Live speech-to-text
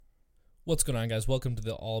What's going on, guys? Welcome to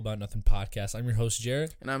the All About Nothing podcast. I'm your host,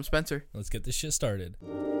 Jared. And I'm Spencer. Let's get this shit started.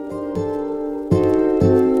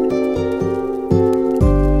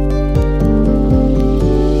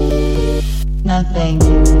 Nothing.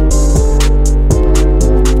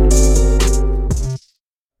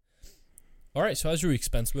 All right, so how's your week,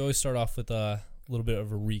 Spence? We always start off with a little bit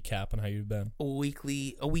of a recap on how you've been. A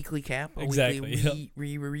weekly cap. Exactly,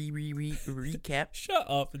 Weekly recap. Shut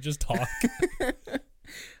up and just talk.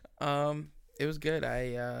 It was good.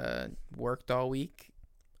 I worked all week.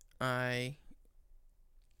 I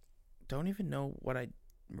don't even know what I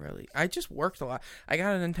just worked a lot. I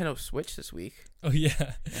got a Nintendo Switch this week. Oh,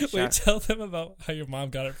 yeah. Wait, Shot. tell them about how your mom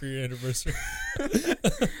got it for your anniversary.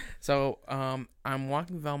 So, I'm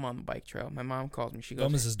walking Velma on the bike trail. My mom calls me. She goes,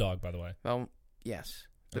 Velma's his dog, by the way. Velma, yes.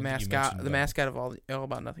 I The don't think you mascot, mentioned the Velma. mascot of all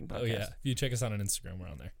About Nothing podcast. Oh, yeah. If you check us out on Instagram, we're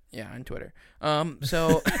on there. Yeah, on Twitter.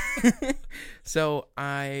 So so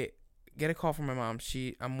I get a call from my mom.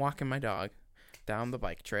 I'm walking my dog down the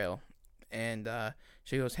bike trail, and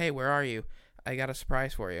she goes, "Hey, where are you? I got a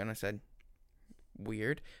surprise for you." And I said,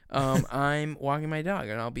 "Weird. I'm walking my dog,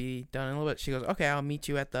 and I'll be done in a little bit." She goes, "Okay, I'll meet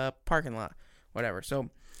you at the parking lot, whatever." So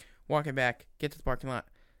walking back, get to the parking lot.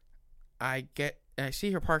 I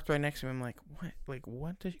see her parked right next to me. I'm like, what? Like,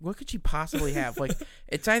 what could she possibly have? Like,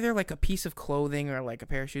 it's either like a piece of clothing or like a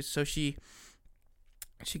pair of shoes. So she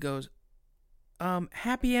goes,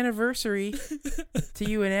 "Happy anniversary to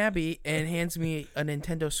you and Abby," and hands me a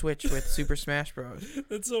Nintendo Switch with Super Smash Bros.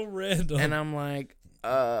 That's so random. And I'm like,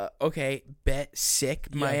 okay, bet sick.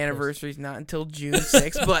 Yeah, My of course. anniversary's not until June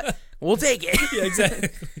 6th, but we'll take it. Yeah, exactly.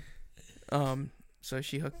 So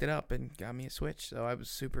she hooked it up and got me a Switch. So I was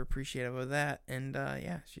super appreciative of that. And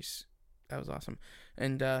yeah, that was awesome.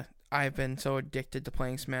 And I've been so addicted to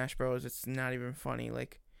playing Smash Bros. It's not even funny.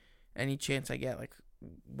 Like, any chance I get, like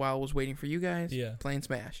while I was waiting for you guys, Yeah. playing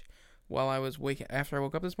Smash. While I was after I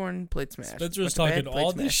woke up this morning, played Smash. Spencer was Went to talking bed, played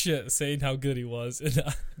all this Smash. shit, saying how good he was. And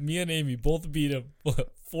me and Amy both beat him,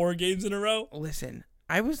 4 games in a row? Listen,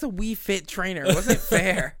 I was the Wii Fit trainer. It wasn't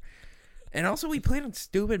fair. And also, we played on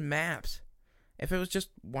stupid maps. If it was just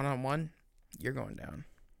one-on-one, you're going down.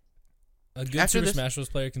 A good After Super this- Smash Bros.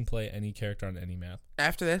 Player can play any character on any map.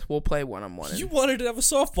 After this, we'll play one-on-one. You wanted to have a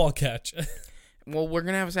softball catch. Well, we're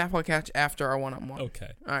going to have a softball catch after our one-on-one.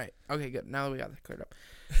 Okay. All right. Okay, good. Now that we got that cleared up.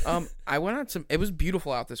 I went on it was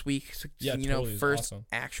beautiful out this week. So, Yeah, totally. It was first awesome.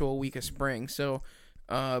 actual week of spring. So,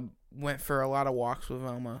 went for a lot of walks with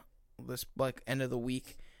Velma this, like, end of the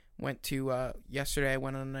week. Went to, yesterday I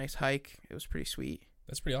went on a nice hike. It was pretty sweet.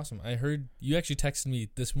 That's pretty awesome. I heard you actually texted me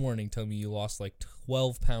this morning telling me you lost like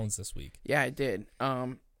 12 pounds this week. Yeah, I did.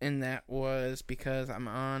 And that was because I'm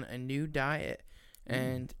on a new diet.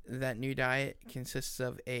 And that new diet consists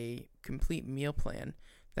of a complete meal plan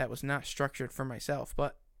that was not structured for myself,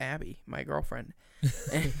 but Abby, my girlfriend.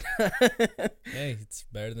 And Hey, it's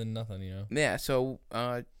better than nothing, you know? yeah, so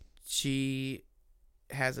she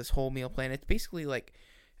has this whole meal plan. It's basically like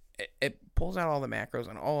it pulls out all the macros,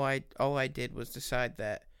 and all I did was decide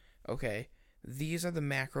that, okay, these are the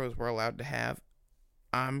macros we're allowed to have.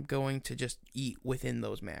 I'm going to just eat within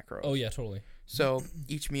those macros. Oh, yeah, totally. So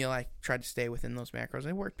each meal I tried to stay within those macros.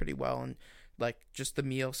 It worked pretty well, and like just the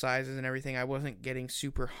meal sizes and everything, I wasn't getting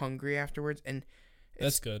super hungry afterwards. And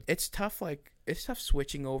That's good. It's tough. Like, it's tough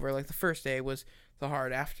switching over. Like, the first day was the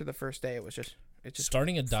hard. After the first day, it just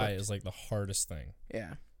Starting a diet flipped. is like the hardest thing.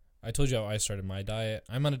 Yeah. I told you how I started my diet.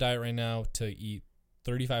 I'm on a diet right now to eat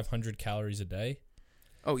 3,500 calories a day.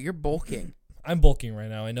 Oh, you're bulking. I'm bulking right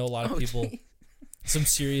now. I know a lot of Oh, people. geez. Some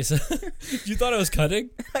serious. You thought I was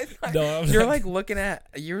cutting? I thought- No, I'm you're not. like looking at.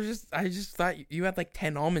 I just thought you had like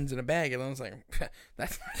 10 almonds in a bag, and I was like,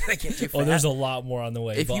 that's not gonna get you fat. Oh, there's a lot more on the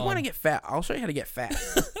way. If but, you want to get fat, I'll show you how to get fat.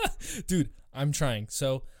 Dude, I'm trying.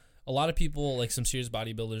 So a lot of people, like some serious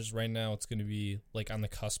bodybuilders right now, it's going to be like on the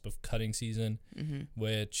cusp of cutting season,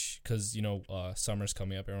 which, because, you know, summer's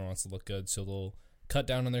coming up, everyone wants to look good. So they'll cut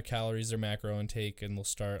down on their calories, their macro intake, and they'll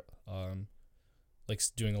start like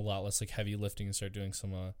doing a lot less like heavy lifting and start doing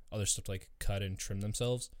some other stuff to like cut and trim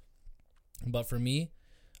themselves. But for me,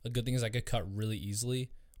 a good thing is I could cut really easily,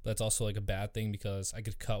 but that's also like a bad thing because I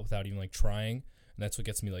could cut without even like trying, and that's what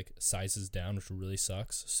gets me like sizes down, which really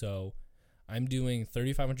sucks. So I'm doing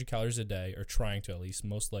 3,500 calories a day, or trying to at least.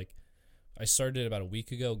 I started about a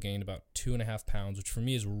week ago, gained about 2.5 pounds, which for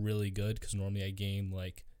me is really good because normally I gain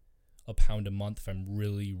like a pound a month if I'm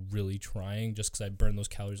really, really trying, just because I burn those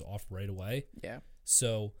calories off right away. Yeah.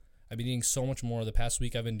 So I've been eating so much more. The past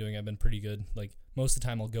week I've been pretty good. Like, most of the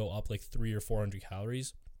time I'll go up like 300 or 400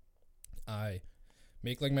 calories. I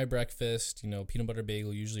make like my breakfast, you know, peanut butter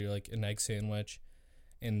bagel, usually, or like an egg sandwich.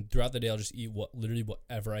 And throughout the day, I'll just eat literally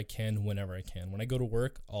whatever I can, whenever I can. When I go to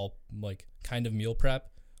work, I'll like kind of meal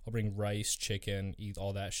prep. I'll bring rice, chicken, eat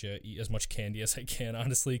all that shit, eat as much candy as I can,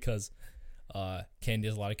 honestly, because candy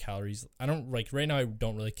has a lot of calories. I don't like right now. I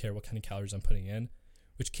don't really care what kind of calories I'm putting in,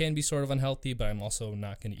 which can be sort of unhealthy. But I'm also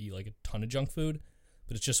not going to eat like a ton of junk food.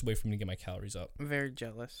 But it's just a way for me to get my calories up. I'm very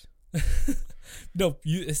jealous. No,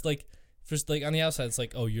 it's like just like on the outside, it's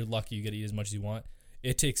like, oh, you're lucky you get to eat as much as you want.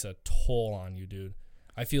 It takes a toll on you, dude.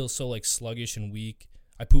 I feel so like sluggish and weak.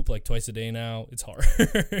 I poop like twice a day now. It's hard.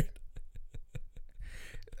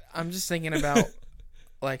 I'm just thinking about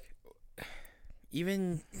like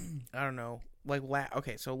even I don't know like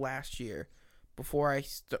so last year before I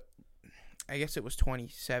guess it was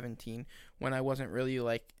 2017 when I wasn't really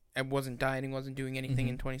like I wasn't dieting, wasn't doing anything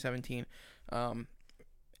in 2017,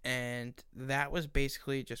 and that was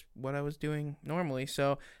basically just what I was doing normally.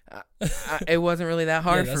 So it wasn't really that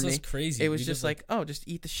hard for me. That's crazy. It was just like, oh, just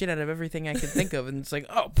eat the shit out of everything I could think of, and it's like,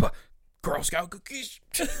 oh, Girl Scout cookies,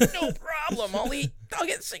 no problem. I'll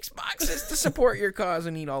get 6 boxes to support your cause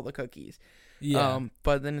and eat all the cookies. Yeah.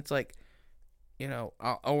 But then it's like, you know,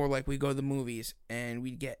 or like we go to the movies and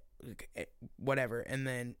we get whatever, and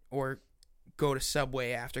then or go to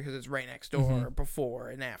Subway after because it's right next door, or before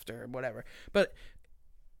and after, whatever. But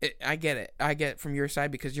I get it. I get it from your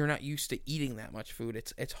side because you're not used to eating that much food.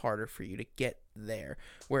 It's harder for you to get there.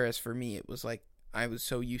 Whereas for me, it was like I was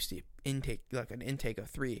so used to an intake of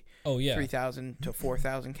 3,000 to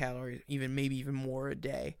 4,000 calories, maybe even more a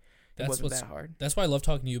day. It wasn't that hard. That's why I love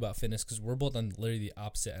talking to you about fitness because we're both on literally the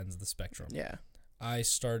opposite ends of the spectrum. Yeah. I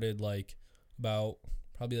started like about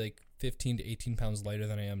probably like 15 to 18 pounds lighter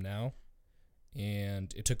than I am now.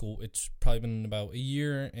 And it's probably been about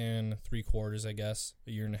 1.75 years, I guess,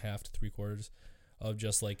 1.5 to 3 quarters of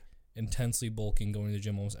just like intensely bulking, going to the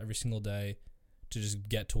gym almost every single day to just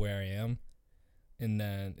get to where I am. And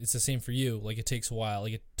then it's the same for you. Like it takes a while.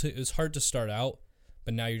 Like it was hard to start out,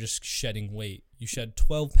 but now you're just shedding weight. You shed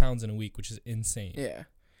 12 pounds in a week, which is insane. Yeah.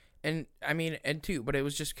 And I mean, but it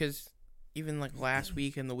was just because even like last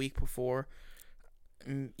week and the week before,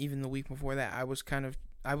 even the week before that,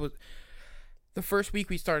 the first week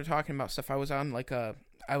we started talking about stuff, I was on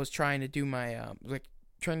I was trying to do my,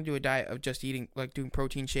 trying to do a diet of just eating, like doing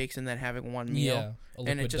protein shakes and then having one meal. Yeah, a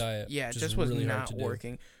liquid diet. Yeah, it just was really not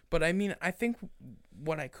working. But I mean, I think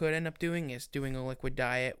what I could end up doing is doing a liquid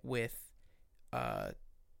diet with,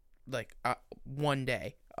 one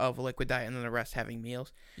day of a liquid diet and then the rest having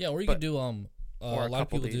meals. Yeah, or you could do, a lot of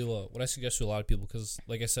people do, what I suggest to a lot of people, because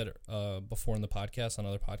like I said before in the podcast, on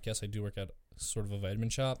other podcasts, I do work at sort of a vitamin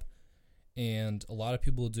shop. And a lot of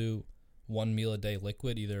people do 1 meal a day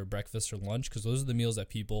liquid, either breakfast or lunch, because those are the meals that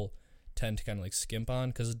people tend to kind of like skimp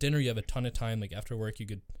on. Because at dinner, you have a ton of time. Like after work, you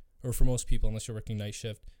could, or for most people, unless you're working night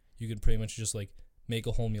shift, you could pretty much just like make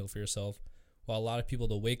a whole meal for yourself. While a lot of people,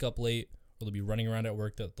 they'll wake up late or they'll be running around at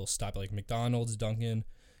work, that they'll stop at like McDonald's, Dunkin',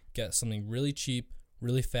 get something really cheap,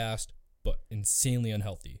 really fast, but insanely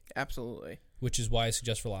unhealthy. Absolutely. Which is why I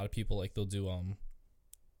suggest for a lot of people, like they'll do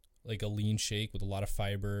like a lean shake with a lot of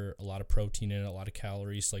fiber, a lot of protein in it, a lot of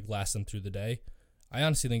calories to like last them through the day. I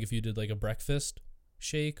honestly think if you did like a breakfast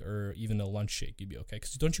shake or even a lunch shake, you'd be okay.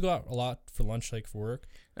 Because don't you go out a lot for lunch, like for work?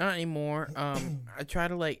 Not anymore. I try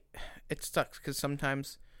to it sucks because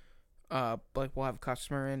sometimes we'll have a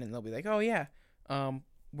customer in and they'll be like, oh yeah,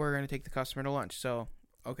 we're going to take the customer to lunch. So,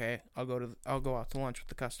 okay, I'll go out to lunch with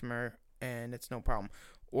the customer and it's no problem.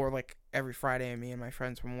 Or like every Friday, me and my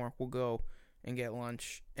friends from work will go and get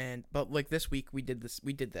lunch, but like this week we did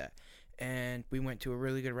that, and we went to a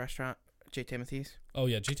really good restaurant, J. Timothy's. Oh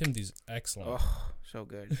yeah, J. Timothy's excellent. Oh, so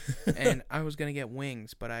good. And I was gonna get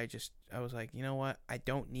wings, but I was like, you know what? I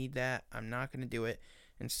don't need that. I'm not gonna do it.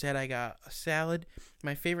 Instead, I got a salad.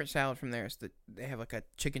 My favorite salad from there is they have like a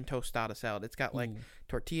chicken tostada salad. It's got like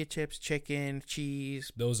tortilla chips, chicken,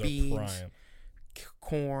 cheese, beans, are prime.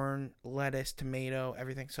 Corn, lettuce, tomato,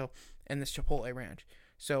 everything. So, and this Chipotle ranch.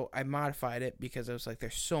 So I modified it because I was like,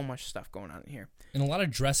 there's so much stuff going on in here. And a lot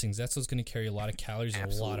of dressings. That's what's going to carry a lot of calories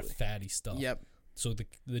and a lot of fatty stuff. Yep. So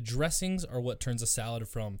the dressings are what turns a salad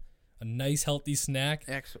from a nice healthy snack,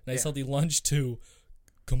 healthy lunch to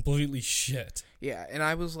completely shit. Yeah, and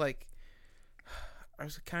I was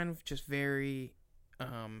kind of just very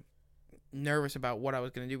nervous about what I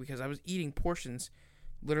was going to do because I was eating portions,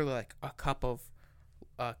 literally like a cup of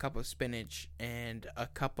spinach and a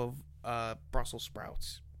cup of Brussels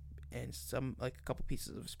sprouts and some like a couple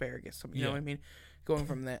pieces of asparagus. You know what I mean? Going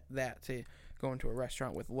from that to going to a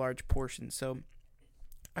restaurant with large portions. So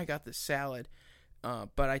I got the salad,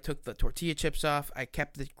 but I took the tortilla chips off. I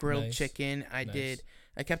kept the grilled chicken. I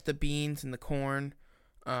kept the beans and the corn.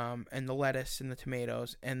 and the lettuce and the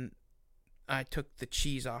tomatoes, and I took the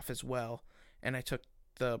cheese off as well, and I took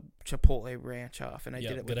the Chipotle ranch off, and I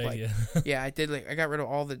did it with good idea. yeah, I did I got rid of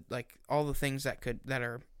all the things that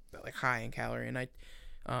are like high in calorie, and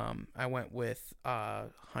I went with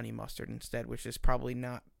honey mustard instead, which is probably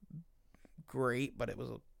not great, but it was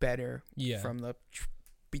better. Yeah.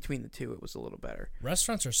 Between the two, it was a little better.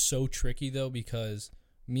 Restaurants are so tricky though, because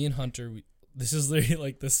me and Hunter, this is literally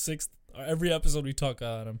like the 6th. Every episode we talk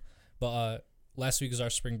on them, but last week was our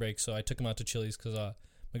spring break, so I took him out to Chili's because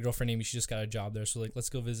my girlfriend Amy, she just got a job there, so like, let's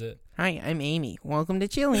go visit. Hi, I'm Amy. Welcome to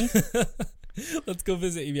Chili's. Let's go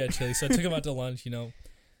visit Amy at Chili's. So I took him out to lunch. You know,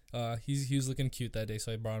 he was looking cute that day,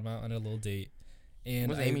 so I brought him out on a little date. And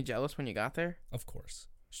was Amy jealous when you got there? Of course.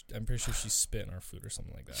 I'm pretty sure she spit in our food or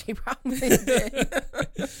something like that. She probably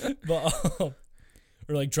did. But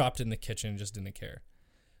or like dropped it in the kitchen and just didn't care.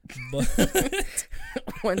 But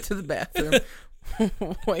went to the bathroom,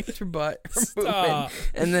 wiped her butt,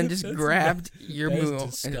 and then just grabbed your meal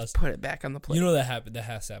and just put it back on the plate. You know that happened. That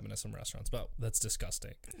has to happen at some restaurants, but that's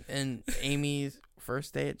disgusting. And Amy's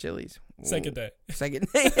first day at Chili's, second day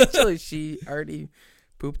at Chili's, she already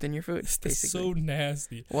pooped in your food. It's basically so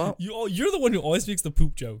nasty. Well, you're the one who always makes the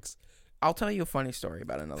poop jokes. I'll tell you a funny story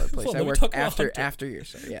about another place Well, I worked after your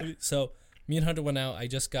story. Yeah. So me and Hunter went out. I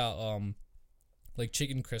just got like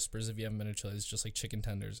chicken crispers. If you haven't been to Chili's, just like chicken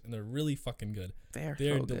tenders, and they're really fucking good. They're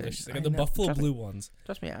so delicious. Good. I got the Buffalo Blue ones.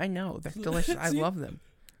 Trust me, I know they're delicious. I love them.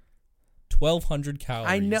 1,200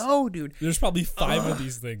 calories. I know, dude. There's probably 5 of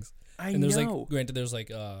these things. And there's like, granted, there's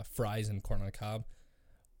like fries and corn on the cob,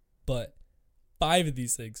 but 5 of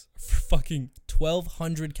these things for fucking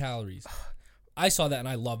 1,200 calories. I saw that and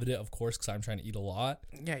I loved it, of course, because I'm trying to eat a lot.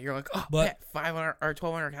 Yeah, you're like, oh, but 500 or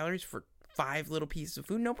 1,200 calories for 5 little pieces of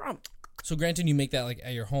food, no problem. So granted, you make that like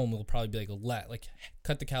at your home, it'll probably be like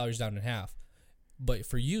cut the calories down in half. But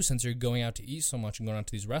for you, since you're going out to eat so much and going out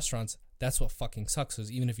to these restaurants, that's what fucking sucks.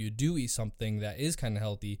 Is even if you do eat something that is kind of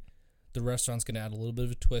healthy, the restaurant's going to add a little bit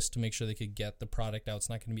of a twist to make sure they could get the product out. It's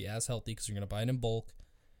not going to be as healthy because you're going to buy it in bulk,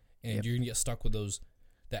 and you're going to get stuck with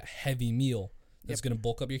that heavy meal that's going to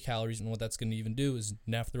bulk up your calories. And what that's going to even do is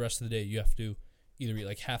now for the rest of the day, you have to either eat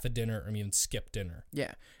like half a dinner or even skip dinner.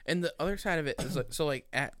 Yeah, and the other side of it is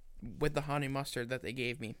with the honey mustard that they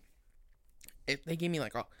gave me, they gave me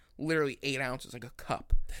like literally 8 ounces, like a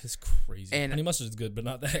cup. That is crazy. And honey mustard is good, but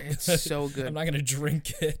not that good. It's so good. I'm not gonna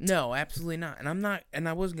drink it. No, absolutely not. And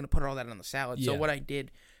I wasn't gonna put all that on the salad. Yeah. So what I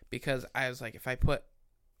did, because I was like, if I put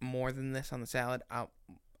more than this on the salad,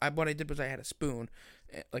 what I did was I had a spoon,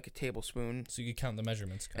 like a tablespoon, so you could count the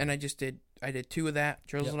measurements. And I did 2 of that,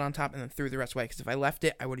 drizzled it on top, and then threw the rest away. Because if I left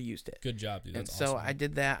it, I would have used it. Good job, dude. That's awesome. So I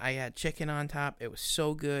did that. I had chicken on top. It was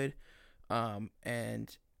so good,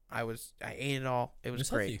 and I ate it all. It was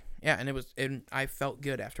great. Healthy. Yeah, and I felt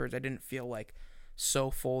good afterwards. I didn't feel like so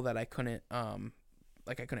full that I couldn't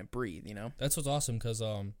breathe. You know. That's what's awesome, because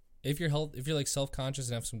if you're like self-conscious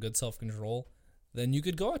and have some good self-control, then you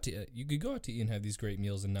could go out to eat. You could go out to eat and have these great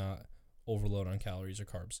meals and not overload on calories or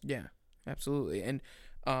carbs. Yeah, absolutely. And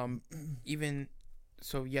even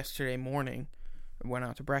so, yesterday morning, I went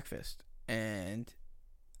out to breakfast, and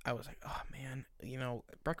I was like, oh man,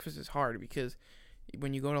 breakfast is hard because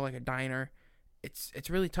when you go to like a diner, it's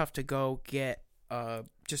really tough to go get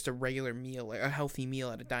just a regular meal, like a healthy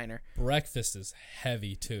meal at a diner. Breakfast is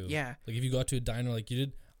heavy too. Yeah. Like if you go out to a diner like you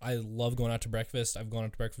did, I love going out to breakfast. I've gone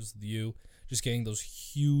out to breakfast with you. Just getting those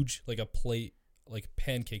huge, like a plate, like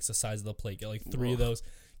pancakes the size of the plate. Get like 3 of those.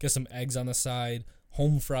 Get some eggs on the side.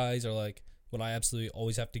 Home fries are like what I absolutely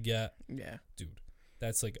always have to get. Yeah. Dude,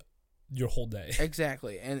 that's like your whole day.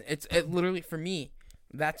 Exactly. And it literally, for me,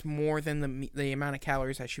 that's more than the amount of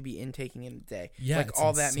calories I should be intaking in a day. Yeah, like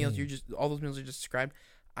all that meals all those meals you just described.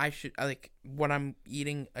 Like what I'm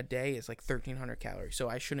eating a day is like 1,300 calories, so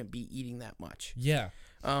I shouldn't be eating that much. Yeah.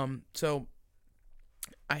 So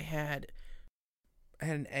I had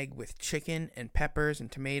an egg with chicken and peppers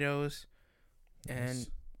and tomatoes, and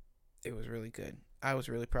it was really good. I was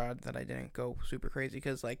really proud that I didn't go super crazy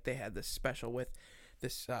because like they had this special with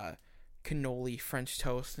this cannoli French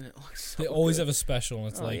toast, and it looks so They always good. have a special, and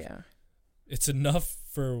it's it's enough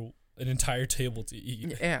for an entire table to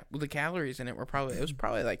eat. Yeah, well, the calories in it was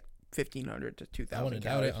probably like 1,500 to 2,000 I wouldn't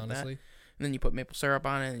doubt calories. it, honestly. And then you put maple syrup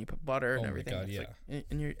on it, and you put butter and everything. Oh my God, yeah.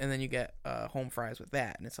 And then you get home fries with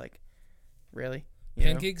that, and it's like, really?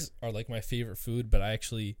 Pancakes are like my favorite food, but I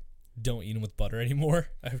actually don't eat them with butter anymore.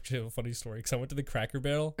 I actually have a funny story because I went to the Cracker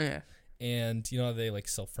Barrel. Yeah. And they like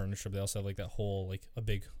sell furniture, but they also have like that whole like a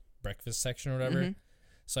big breakfast section or whatever. Mm-hmm.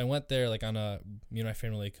 So I went there like on me and my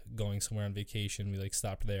family like going somewhere on vacation. We like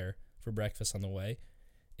stopped there for breakfast on the way,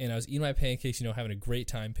 and I was eating my pancakes, having a great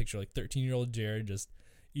time. Picture like 13-year-old Jared just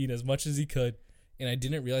eating as much as he could, and I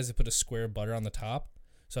didn't realize I put a square of butter on the top,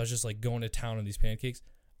 so I was just like going to town on these pancakes.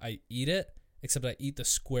 I eat it, except I eat the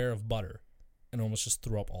square of butter, and almost just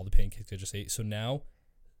throw up all the pancakes I just ate. So now,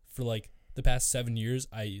 for like the past 7 years,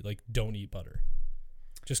 I like don't eat butter,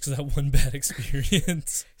 just because that one bad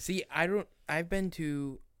experience. See, I've been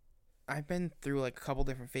through like a couple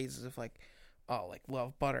different phases of like,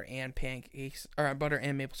 love butter and pancakes, or butter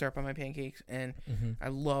and maple syrup on my pancakes, and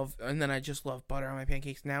and then I just love butter on my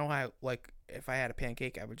pancakes. Now I like, if I had a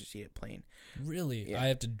pancake, I would just eat it plain. Really? Yeah. I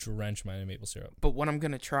have to drench mine in maple syrup. But what I'm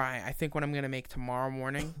gonna try, I think what I'm gonna make tomorrow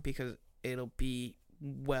morning, because it'll be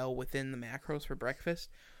well within the macros for breakfast,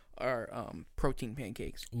 are protein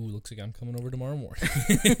pancakes. Ooh, looks like I'm coming over tomorrow morning.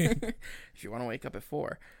 If you want to wake up at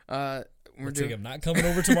 4, I'm not coming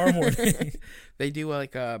over tomorrow morning. They do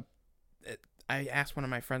like I asked one of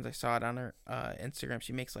my friends, I saw it on her Instagram.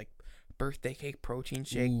 She makes like birthday cake protein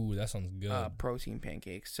shake. Ooh, that sounds good. Protein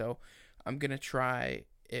pancakes. So I'm gonna try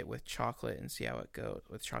it with chocolate and see how it goes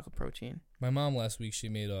with chocolate protein. My mom last week, she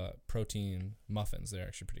made protein muffins. They're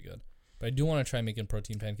actually pretty good. But I do want to try making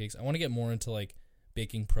protein pancakes. I want to get more into like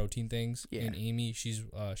baking protein things. Yeah. And Amy, she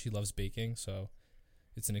loves baking, so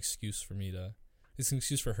it's an excuse for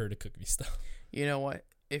her to cook me stuff. You know what?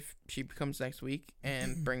 If she comes next week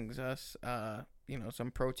and brings us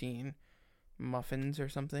some protein muffins or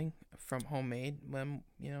something from homemade,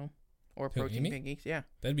 or protein Amy? pancakes, yeah.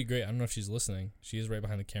 That'd be great. I don't know if she's listening. She is right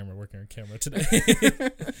behind the camera, working her camera today.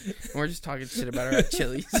 We're just talking shit about her at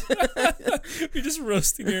Chili's. We're just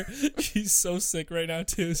roasting her. She's so sick right now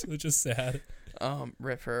too, so it's just sad.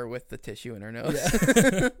 Rip her with the tissue in her nose.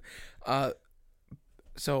 Yeah.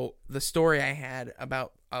 So the story I had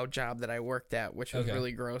about a job that I worked at, which was Okay.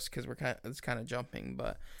 really gross because it's kind of jumping,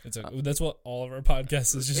 but That's what all of our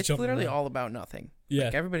podcasts is, just it's jumping literally around. all about nothing. Yeah.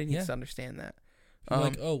 Like, everybody needs to understand that.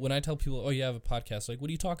 Like, when I tell people, oh, you have a podcast, like, what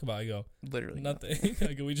do you talk about? I go, Literally nothing.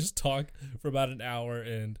 I go, we just talk for about an hour,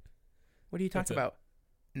 and What do you talk That's it. about?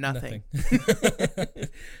 Nothing.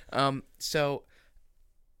 So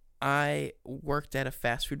I worked at a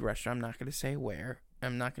fast food restaurant. I'm not going to say where.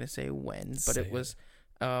 I'm not going to say when, but Say it was,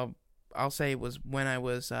 I'll say it was when I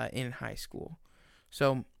was in high school.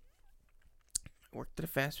 So I worked at a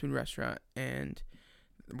fast food restaurant and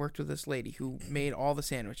worked with this lady who made all the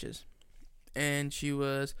sandwiches. And she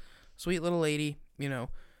was a sweet little lady,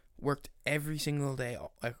 worked every single day,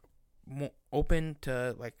 like open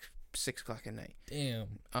to like 6 o'clock at night.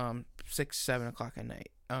 Damn. 6, 7 o'clock at night.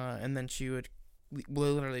 And then she would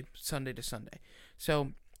literally Sunday to Sunday.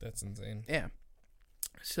 So That's insane. yeah.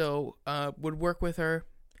 So would work with her,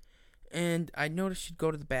 and I noticed she'd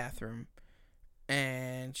go to the bathroom,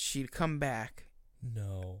 and she'd come back,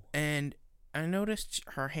 No. and I noticed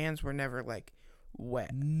her hands were never like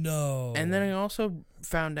wet. No. And then I also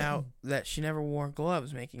found out that she never wore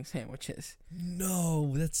gloves making sandwiches.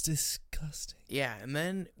 No, that's disgusting. Yeah, and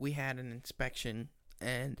then we had an inspection,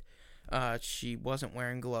 and she wasn't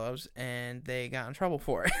wearing gloves, and they got in trouble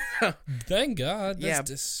for it. Thank God. That's Yeah,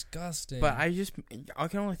 disgusting. But I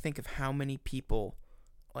can only think of how many people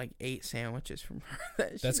like ate sandwiches from her.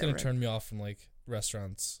 That's going to turn me off from like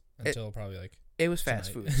restaurants until probably like It was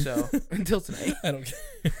fast tonight. food, so until tonight. I don't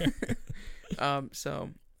care. So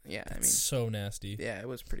yeah, I mean, So nasty. yeah, it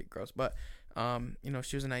was pretty gross. But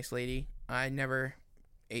she was a nice lady. I never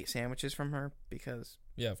ate sandwiches from her because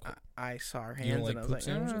Yeah, of course. I saw her hands You don't like and I was poop like,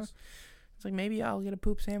 sandwiches? it's like maybe I'll get a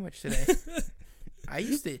poop sandwich today. I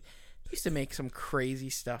used to make some crazy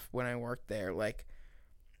stuff when I worked there, like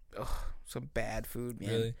some bad food, man.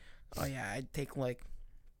 Really? Oh yeah, I'd take like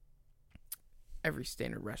every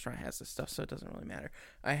standard restaurant has this stuff, so it doesn't really matter.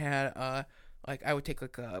 I had I would take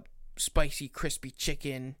like a spicy crispy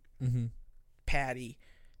chicken Mm-hmm. patty,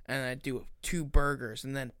 and I'd do 2 burgers,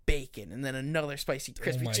 and then bacon, and then another spicy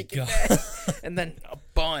crispy my chicken God. patty, and then a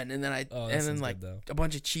bun, and then That and then sounds like good, though. a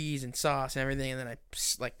bunch of cheese and sauce and everything, and then I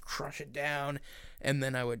like crush it down, and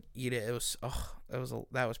then I would eat it. It was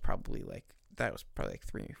that was probably like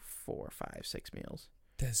 3, 4, 5, 6 meals.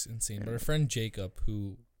 That's insane. But our friend Jacob,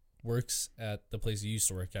 who works at the place he used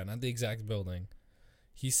to work at, not the exact building,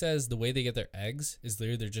 he says the way they get their eggs is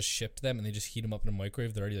they're just shipped to them and they just heat them up in a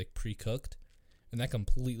microwave. They're already like pre-cooked. And that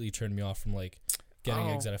completely turned me off from like getting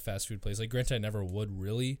eggs at a fast food place. Like, granted, I never would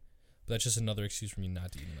really, but that's just another excuse for me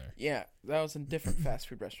not to eat them there. Yeah, that was a different fast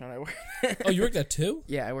food restaurant I worked at. Oh, you worked at 2?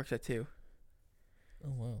 Yeah, I worked at 2. Oh,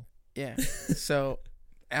 wow. Yeah. So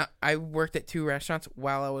I worked at 2 restaurants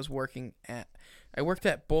while I was working at. I worked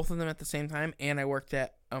at both of them at the same time, and I worked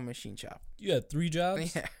at a machine shop. You had 3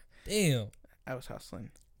 jobs? Yeah. Damn. I was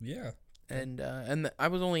hustling. Yeah. And I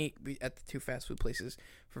was only at the 2 fast food places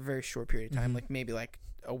for a very short period of time, Mhm. like maybe like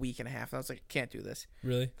a week and a half. And I was like, I can't do this.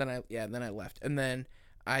 Really? Then I left, and then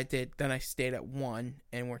I stayed at one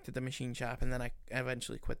and worked at the machine shop, and then I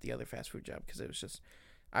eventually quit the other fast food job because it was just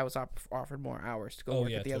I was offered more hours to go Oh,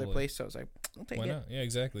 work yeah, at the other totally. place, so I was like, I'll take Why it. not? Yeah,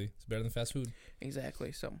 exactly. It's better than fast food.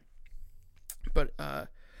 Exactly. So, but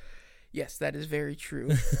yes, that is very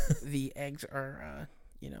true. The eggs are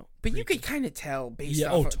but you could kind of tell based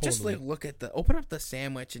off of, just like totally. open up the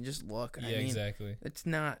sandwich and just look. Yeah, I mean, exactly. it's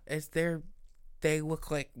not. They look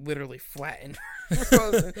like literally flattened.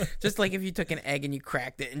 Just like if you took an egg and you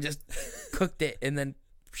cracked it and just cooked it and then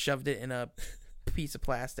shoved it in a piece of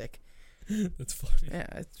plastic. That's funny. Yeah,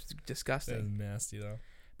 it's disgusting. That's nasty though.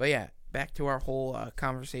 But yeah, back to our whole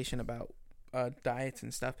conversation about diets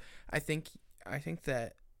and stuff. I think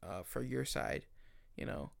that for your side,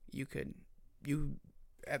 you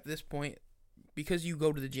at this point, because you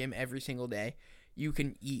go to the gym every single day, you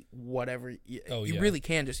can eat whatever you really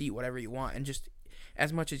can just eat whatever you want and just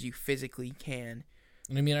as much as you physically can.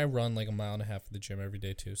 And I mean, I run like a mile and a half at the gym every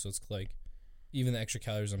day too, so it's like even the extra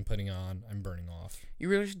calories I'm putting on, I'm burning off. You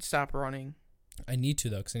really should stop running. I need to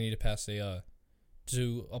though, because I need to pass to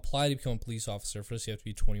apply to become a police officer. First, you have to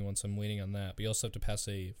be 21, so I'm waiting on that. But you also have to pass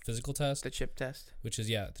a physical test, The chip test. which is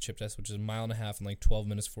the chip test, which is a mile and a half in like 12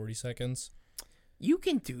 minutes 40 seconds. You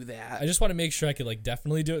can do that. I just want to make sure I could like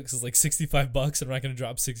definitely do it because it's like $65. I'm not gonna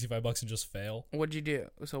drop $65 and just fail. What'd you do?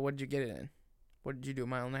 So what'd you get it in? What did you do a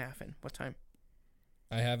mile and a half in? What time?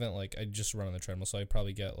 I haven't I just run on the treadmill, so I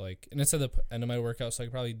probably get and it's at the end of my workout, so I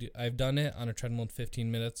could probably I've done it on a treadmill in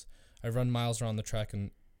 15 minutes. I've run miles around the track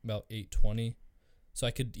in about 8:20, so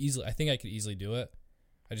I think I could easily do it.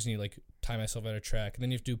 I just need to tie myself at a track, and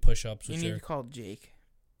then you have to do push-ups. You need to call Jake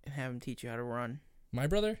and have him teach you how to run. My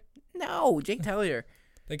brother? No, Jake Tellier.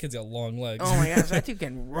 That kid's got long legs. Oh my gosh, that dude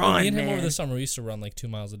can run, Me and him man. over the summer, we used to run 2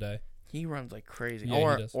 miles a day. He runs like crazy.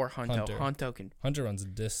 Yeah, he does. Or Hunto. Hunter. Hunter Hunter runs a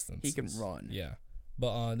distance. he can run. Yeah.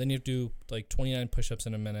 But then you have to do 29 push-ups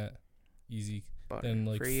in a minute. Easy. Butter.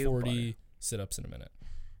 Then For you, 40 sit-ups in a minute.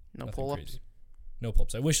 No Nothing pull-ups. crazy. No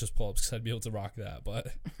pull-ups. I wish it was pull-ups because I'd be able to rock that, but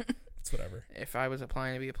it's whatever. If I was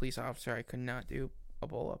applying to be a police officer, I could not do a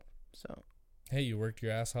pull-up. So Hey, you worked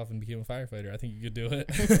your ass off and became a firefighter. I think you could do it.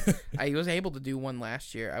 I was able to do one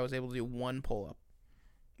last year. I was able to do one pull-up.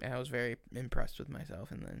 And I was very impressed with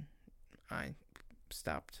myself, and then I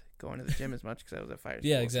stopped going to the gym as much because I was at fire school.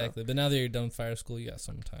 Yeah, exactly. But now that you're done with fire school, you got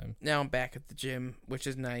some time. Now I'm back at the gym, which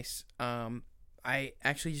is nice. I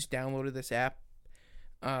actually just downloaded this app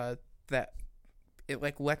that it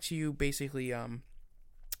lets you basically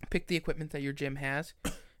pick the equipment that your gym has,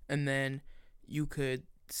 and then you could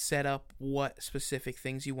set up what specific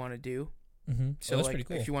things you want to do. Mm-hmm. So that's pretty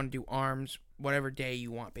cool. if you want to do arms, whatever day you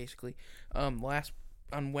want, basically. On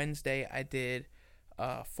Wednesday I did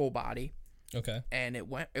full body. Okay. And it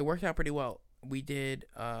worked out pretty well. We did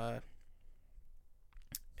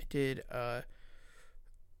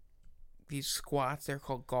these squats. They're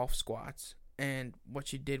called golf squats. And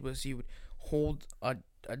what you did was you would hold a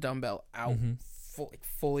dumbbell out,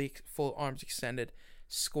 full arms extended,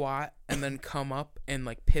 squat, and then come up and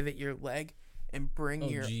pivot your leg and bring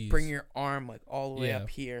your arm all the way up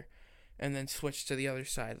here, and then switch to the other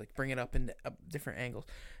side, bring it up into different angles.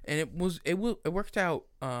 And it worked out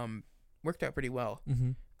pretty well.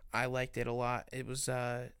 Mm-hmm. I liked it a lot. It was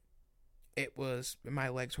my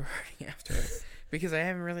legs were hurting after it because I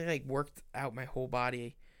haven't really worked out my whole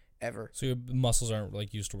body ever. So your muscles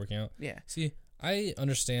aren't used to working out. Yeah. See, I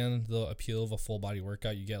understand the appeal of a full body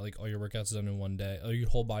workout. You get all your workouts done in one day. Or your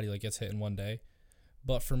whole body gets hit in one day.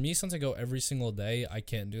 But for me, since I go every single day, I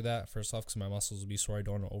can't do that. First off, because my muscles will be sore. I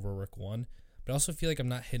don't want to overwork one. But I also feel like I'm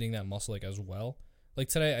not hitting that muscle as well.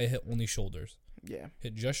 Today, I hit only shoulders. Yeah.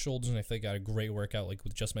 Hit just shoulders, and I feel like I got a great workout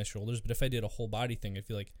with just my shoulders. But if I did a whole body thing, I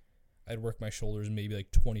feel like I'd work my shoulders maybe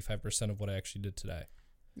 25% of what I actually did today.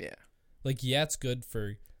 Yeah. It's good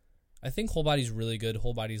for... I think whole body's really good.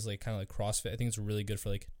 Whole body's kind of like CrossFit. I think it's really good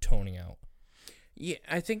for toning out. Yeah,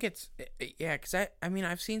 I think it's because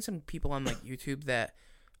I've seen some people on YouTube that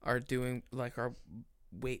are doing our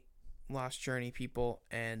weight loss journey people,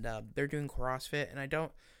 and they're doing CrossFit, and I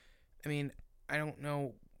don't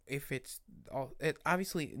know if it's all.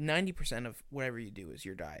 Obviously, 90% of whatever you do is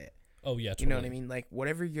your diet. Oh yeah, totally. You know what I mean?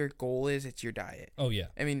 Whatever your goal is, it's your diet. Oh yeah.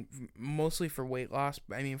 Mostly for weight loss.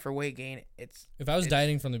 For weight gain, it's. If I was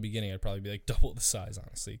dieting from the beginning, I'd probably be double the size,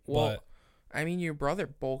 honestly. Well, your brother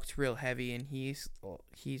bulked real heavy, and he's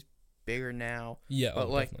bigger now. Yeah, but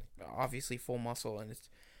definitely. Obviously full muscle, and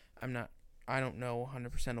I don't know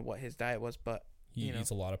 100% of what his diet was, but he eats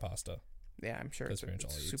a lot of pasta. Yeah, I'm sure That's it's pretty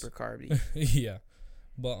much all he super eats. carby. Yeah,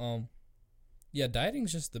 but Yeah,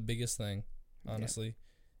 dieting's just the biggest thing, honestly.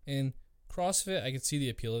 And CrossFit, I could see the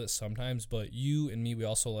appeal of it sometimes, but you and me, we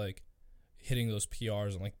also like hitting those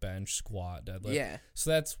PRs on like bench, squat, deadlift. Yeah. So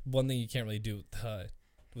that's one thing you can't really do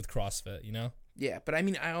with CrossFit, you know? Yeah, but I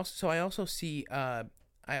mean, I also see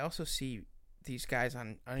these guys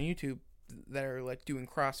on YouTube that are like doing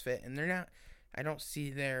CrossFit, and they're not. I don't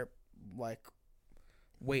see their like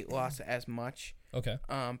weight loss as much. Okay.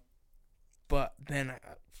 But then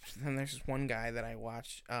there's this one guy that I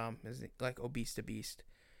watch. Is like Obese to Beast.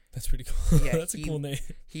 That's pretty cool. Yeah, That's a cool name.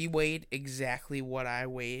 He weighed exactly what I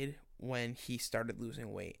weighed when he started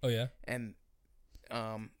losing weight. Oh yeah. And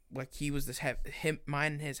like he was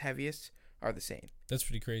mine and his heaviest are the same. That's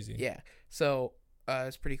pretty crazy. Yeah. So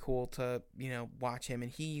it's pretty cool to watch him,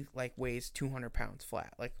 and he like weighs 200 pounds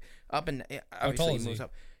flat, like up and obviously he moves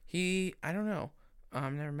up. I don't know.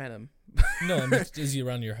 I've never met him. No, I mean, is he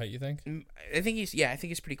around your height, you think? I think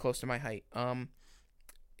he's pretty close to my height. I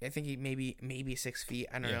think he maybe 6 feet.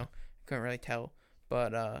 I don't know. Couldn't really tell.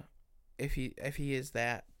 But if he is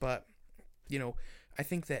that, but I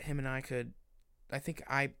think that him and I could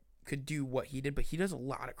do what he did, but he does a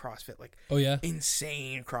lot of CrossFit, like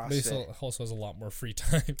insane CrossFit. But he also has a lot more free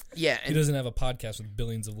time. Yeah, he doesn't have a podcast with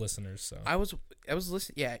billions of listeners. So I was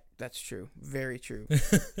listening. Yeah, that's true. Very true.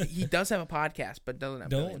 He does have a podcast, but doesn't have.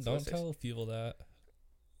 Don't tell people that.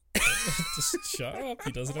 Just shut up.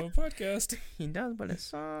 He doesn't have a podcast. He does, but it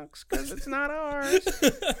sucks because it's not ours.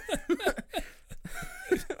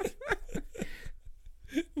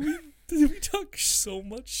 We talk so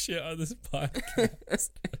much shit on this podcast.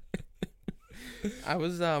 I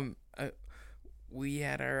was we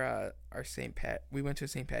had our St. Pat. We went to a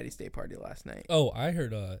St. Patty's Day party last night. Oh, I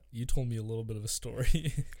heard you told me a little bit of a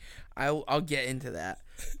story. I'll get into that,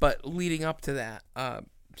 but leading up to that,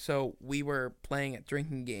 so we were playing a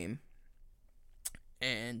drinking game,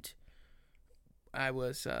 and we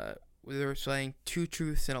were playing 2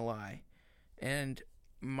 truths and a lie, and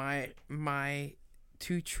my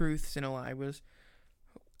 2 truths and a lie was,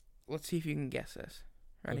 let's see if you can guess this.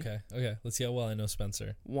 Ready? Okay. Let's see how well I know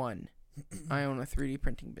Spencer. 1, I own a 3D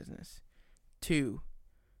printing business. 2,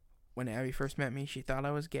 when Abby first met me, she thought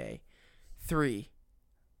I was gay. 3,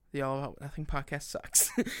 the All About Nothing podcast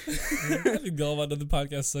sucks. I think the All About Nothing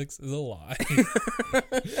podcast sucks is a lie.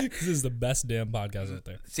 This is the best damn podcast out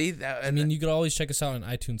there. See that? I mean, you could always check us out on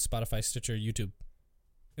iTunes, Spotify, Stitcher, YouTube,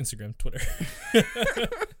 Instagram, Twitter.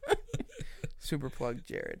 Super plug,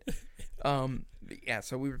 Jared. Yeah.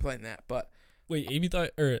 So we were playing that, but wait, Abby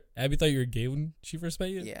thought you were gay when she first met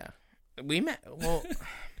you? Yeah, we met. Well,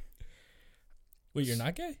 wait, you're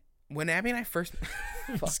not gay? When Abby and I first,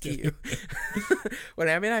 fuck you. When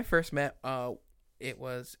Abby and I first met, it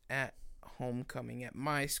was at homecoming at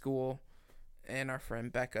my school, and our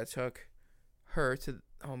friend Becca took her to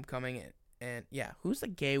homecoming, and yeah, who's the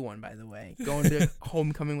gay one, by the way? Going to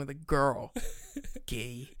homecoming with a girl,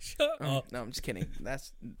 gay. Shut up. No, I'm just kidding.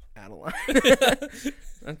 That's out of line.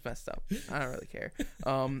 That's messed up. I don't really care.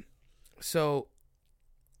 So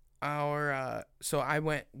I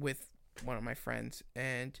went with one of my friends,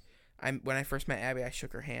 and when I first met Abby, I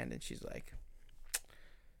shook her hand, and she's like,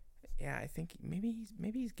 "Yeah, I think maybe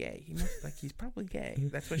he's gay. He's probably gay."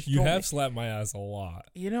 That's what she told me. You have slapped my ass a lot.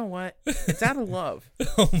 You know what? It's out of love.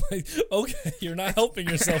 Oh my. Okay, you're not helping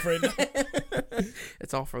yourself right now.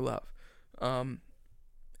 It's all for love.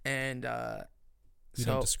 And we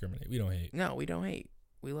don't discriminate. We don't hate. No, we don't hate.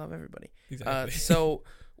 We love everybody. Exactly. So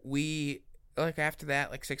we after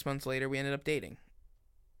that, 6 months later, we ended up dating.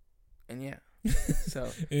 And yeah.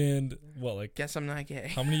 So and what, guess I'm not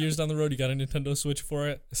gay. How many years down the road you got a Nintendo Switch for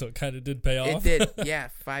it? So it kind of did pay off. It did. Yeah,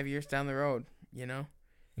 5 years down the road. And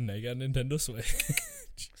now you got a Nintendo Switch.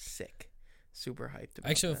 Sick. Super hyped about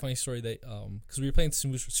I actually have a funny story that because we were playing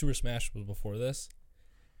Super Smash before this,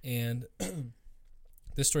 and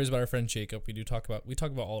this story is about our friend Jacob. We talk about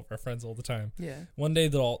all of our friends all the time. Yeah. One day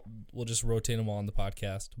we'll just rotate them all on the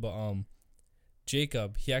podcast. But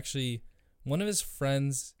Jacob, he actually, one of his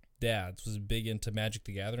friends' dads was big into Magic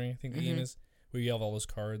the Gathering, I think the game is, where you have all those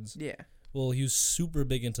cards. Yeah. Well, he was super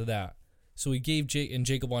big into that. So he gave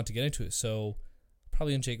Jacob wanted to get into it. So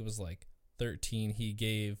probably when Jacob was 13, he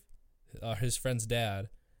gave his friend's dad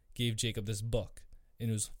gave Jacob this book, and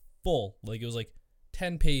it was full. It was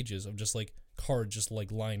 10 pages of just cards just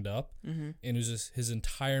lined up, and it was just his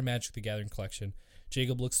entire Magic the Gathering collection.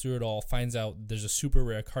 Jacob looks through it all, finds out there's a super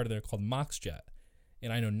rare card in there called Moxjet,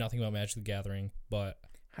 and I know nothing about Magic the Gathering, but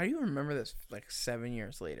how do you remember this 7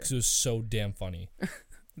 years later? Because it was so damn funny.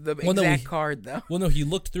 The exact card, though. Well, no, he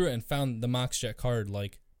looked through it and found the Moxjet card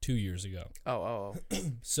 2 years ago. Oh.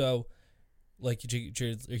 So,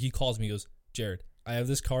 Jared, he calls me, he goes, "Jared, I have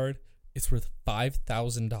this card. It's worth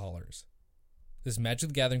 $5,000. This Magic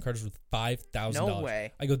the Gathering card is worth $5,000. No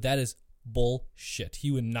way. I go, that is bullshit.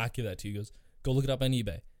 He would not give that to you. He goes, go look it up on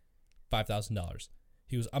eBay. $5,000.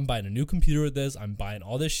 He goes, I'm buying a new computer with this. I'm buying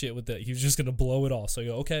all this shit with it. He was just going to blow it all. So I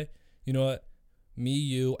go, okay, you know what? Me,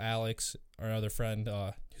 you, Alex, our other friend,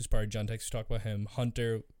 who's part of Gentex, we talk about him,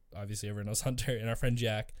 Hunter, obviously everyone knows Hunter, and our friend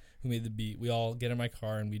Jack, who made the beat. We all get in my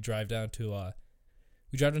car and we drive down to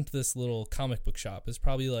this little comic book shop. It's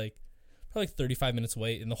probably like 35 minutes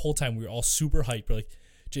away, and the whole time we were all super hyped. We're like,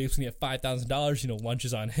 Jacob's gonna get $5,000. Lunch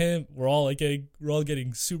is on him. We're all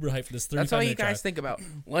getting super hyped for this 35 That's all you minute guys drive. think about.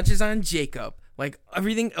 Lunch is on Jacob. Like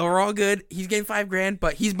everything, we're all good. He's getting $5,000,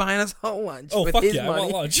 but he's buying us all lunch. Oh with fuck his yeah! money. I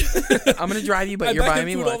want lunch. I'm gonna drive you, but I you're buy buying him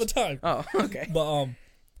me food lunch all the time. Oh, okay. But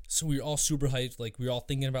so we were all super hyped. Like we were all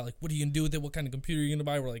thinking about like, what are you gonna do with it? What kind of computer are you gonna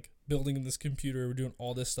buy? We're like building this computer. We're doing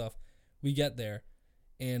all this stuff. We get there,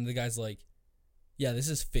 and the guy's like, "Yeah, this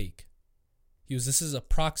is fake." He goes, "This is a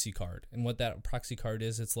proxy card," and what that proxy card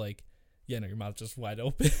is, it's like, yeah, no, your mouth's just wide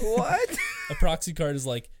open. What? A proxy card is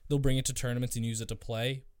like they'll bring it to tournaments and use it to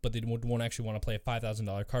play, but they won't actually want to play a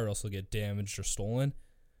 $5,000 card, or else they'll get damaged or stolen.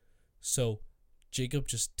 So Jacob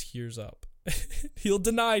just tears up. He'll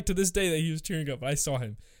deny to this day that he was tearing up. I saw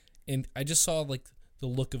him, and I just saw like the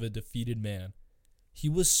look of a defeated man. He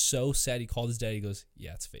was so sad. He called his dad. He goes,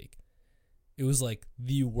 "Yeah, it's fake." It was like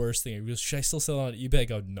the worst thing. He goes, "Should I still sell it on eBay?" I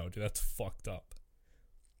go, "No, dude, that's fucked up."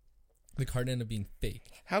 The card ended up being fake.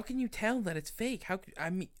 How can you tell that it's fake?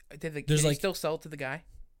 Did they still sell it to the guy?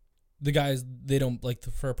 The guys, they don't like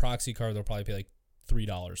for a proxy card. They'll probably pay like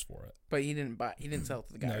 $3 for it. But he didn't sell it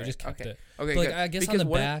to the guy. No, he right? just kept okay. it. Okay, But, like good. I guess Because on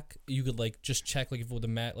the back, you could like just check like if with the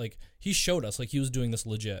mat. Like he showed us, like he was doing this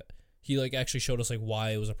legit. He like actually showed us like why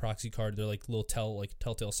it was a proxy card. They're like little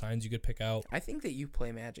telltale signs you could pick out. I think that you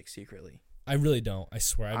play Magic secretly. I really don't. I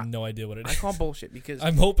swear, I have no idea what it I is. call bullshit because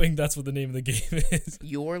I'm hoping that's what the name of the game is.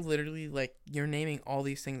 you're literally like you're naming all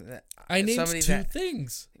these things that I named somebody two that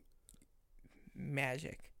things.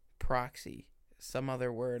 Magic, proxy, some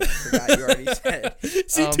other word I forgot you already said.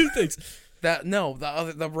 See, two things.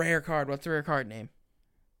 The rare card. What's the rare card name?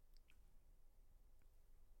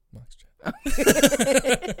 Mox Chat.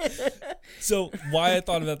 So why I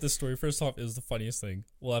thought about this story, first off, is the funniest thing.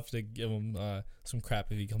 We'll have to give him some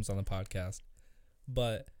crap if he comes on the podcast.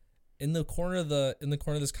 But in the corner of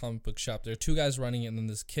this comic book shop, there are two guys running it, and then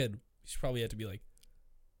this kid, he probably had to be like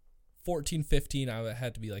 14, 15. I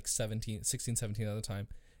had to be like 16, 17 at the time.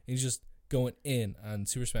 And he's just going in on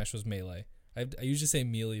Super Smash Bros. Melee. I usually say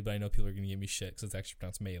Melee, but I know people are going to give me shit because it's actually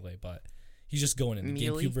pronounced Melee. But he's just going in. The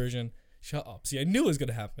Melee? GameCube version. Shut up. See, I knew it was going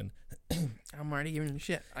to happen. I'm already giving you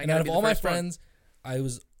shit. And out of all my friends, I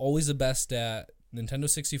was always the best at Nintendo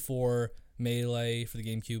 64, Melee for the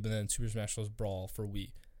GameCube, and then Super Smash Bros. Brawl for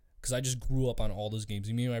Wii. Because I just grew up on all those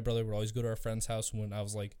games. Me and my brother would always go to our friend's house when I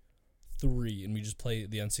was like 3, and we just play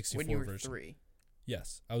the N64 when you were version. 3.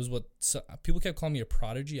 Yes. I was people kept calling me a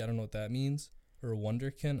prodigy. I don't know what that means. Or a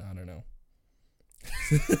wonderkin. I don't know.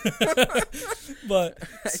 But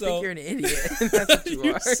I so think you're an idiot. That's what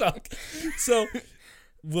you are. suck. So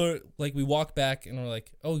we walk back and we're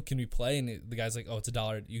like, "Oh, can we play?" And the guy's like, "Oh, it's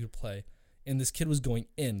 $1. You could play." And this kid was going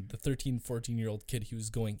in. The 13, 14-year-old kid, he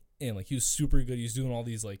was going in. Like he was super good. He was doing all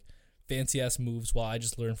these like fancy ass moves while I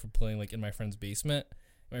just learned from playing like in my friend's basement.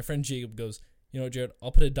 And my friend Jacob goes, "You know, Jared,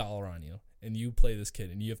 I'll put $1 on you, and you play this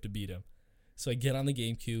kid, and you have to beat him." So I get on the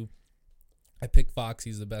GameCube. I pick Fox.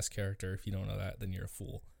 He's the best character. If you don't know that, then you're a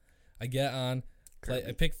fool. I get on.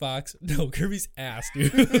 I pick Fox. No, Kirby's ass,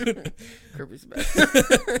 dude. Kirby's best.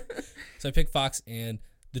 So I pick Fox, and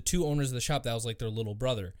the two owners of the shop, that was like their little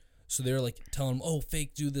brother. So they were like telling him, "Oh,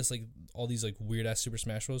 fake, do this," like all these like weird ass Super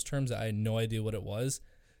Smash Bros. Terms that I had no idea what it was.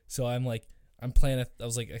 So I'm playing. I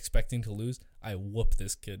was like expecting to lose. I whoop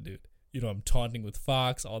this kid, dude. You know, I'm taunting with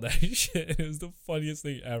Fox, all that shit. It was the funniest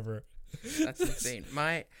thing ever. That's insane.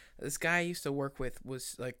 This guy I used to work with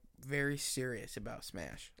was like very serious about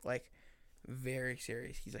Smash. Like very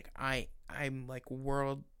serious. He's like, I'm like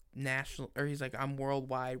I'm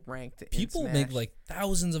worldwide ranked in People Smash. make like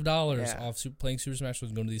thousands of dollars Yeah. off playing Super Smash Bros.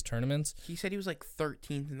 And going to these tournaments. He said he was like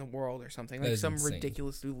 13th in the world or something, That like is some insane.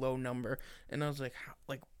 ridiculously low number. And I was like,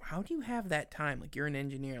 how do you have that time? Like you're an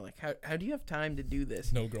engineer. Like how do you have time to do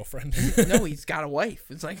this? No girlfriend. No, he's got a wife.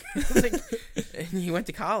 It's like and he went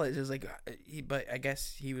to college. It was like, but I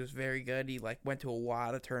guess he was very good. He like went to a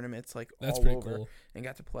lot of tournaments, like That's all pretty over, cool. and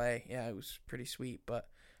got to play. Yeah, it was pretty sweet. But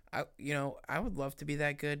I would love to be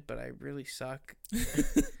that good, but I really suck.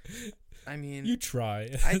 I mean, You try.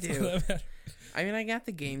 I That's do. all that matters. I mean, I got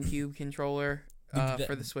the GameCube controller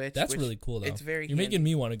for the Switch. That's which really cool, though. It's very. You're handy. making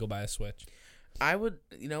me want to go buy a Switch. I would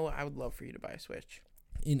love for you to buy a Switch.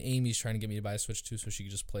 And Amy's trying to get me to buy a Switch too, so she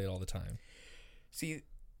could just play it all the time. See,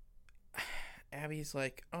 Abby's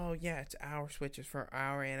like, oh, yeah, it's our Switches for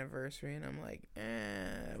our anniversary. And I'm like,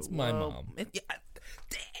 It's my mom.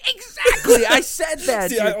 Exactly. I said that,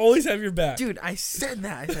 See, dude. I always have your back. Dude, I said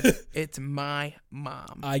that. I said, it's my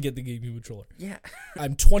mom. I get the GameCube controller. Yeah.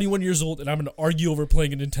 I'm 21 years old, and I'm going to argue over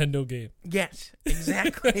playing a Nintendo game. Yes,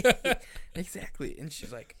 exactly. Exactly. And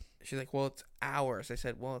she's like, well, it's ours. I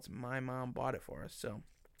said, well, it's my mom bought it for us, so.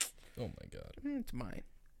 Oh, my God. It's mine.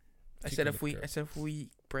 I Take said it with if we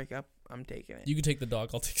break up, I'm taking it. You can take the dog.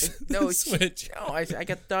 I'll take No, the Switch. No, I got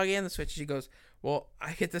the dog and the Switch. She goes, well,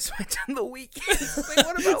 I get the Switch on the weekend. I was like,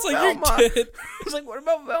 what about It's like Velma? your kid. I was like, what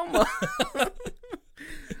about Velma?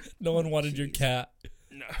 No one wanted your cat.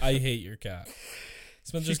 No. I hate your cat.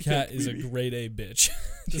 Spencer's She can cat take is a Mimi. grade A bitch.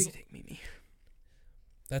 She Just- can take Mimi.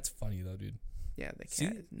 That's funny though, dude. Yeah, the See?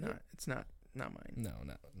 cat is not. It's not mine. No,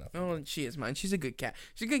 nothing. Oh, she is mine. She's a good cat.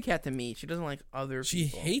 She's a good cat to me. She doesn't like other She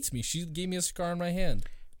people. hates me. She gave me a scar on my hand.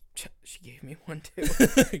 She gave me one too.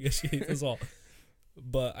 I guess she hates us all.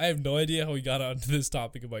 But I have no idea how we got onto this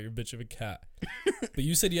topic about your bitch of a cat. But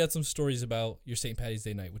you said you had some stories about your St. Patty's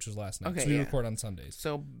Day night, which was last night. Okay, so we yeah. record on Sundays.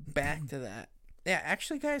 So back to that. Yeah,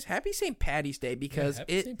 actually, guys, happy St. Patty's Day because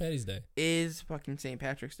Happy it St. Patty's Day. is fucking St.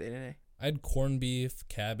 Patrick's Day today. I had corned beef,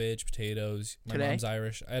 cabbage, potatoes. My Today? mom's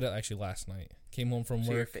Irish. I had it actually last night. Came home from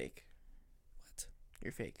So you're work. fake. What?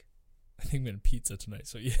 You're fake. I think we had pizza tonight,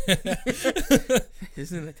 so yeah. This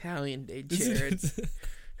is an Italian day, Jared.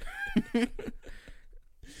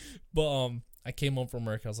 But I came home from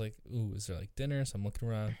work. I was like, ooh, is there like dinner? So I'm looking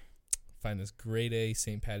around, find this grade A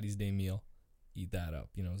St. Patty's Day meal, eat that up.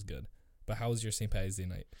 You know, it was good. But how was your St. Patty's Day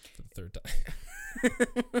night for the third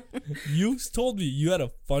time? You told me you had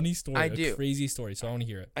a funny story, I a do. crazy story, so I want to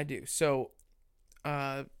hear it. I do. So,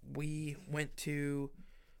 we went to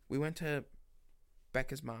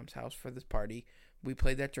Becca's mom's house for this party. We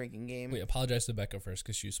played that drinking game. Wait, apologize to Becca first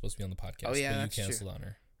because she was supposed to be on the podcast. Oh, yeah, but that's you true. canceled on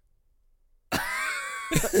her.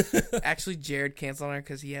 Actually, Jared canceled on her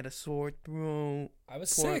because he had a sore throat. I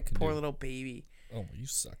was Poor, sick. poor dude. little baby. Oh, you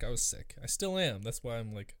suck. I was sick. I still am. That's why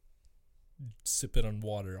I'm like sipping on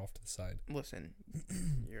water off to the side. Listen,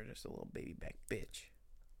 you're just a little baby back bitch.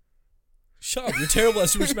 Shut up. You're terrible at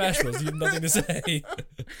Super Smash Bros. You have nothing to say.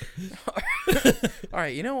 All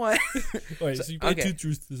right, you know what? Wait, so you played okay. Two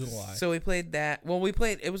Truths and a Lie. So we played that. Well,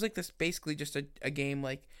 it was like this, basically just a game.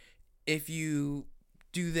 Like, if you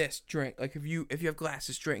do this, drink. Like, if you have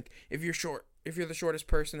glasses, drink. If you're short, if you're the shortest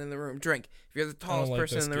person in the room, drink. If you're the I don't tallest like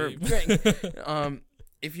person this in the room, game. drink.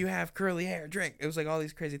 If you have curly hair, drink. It was like all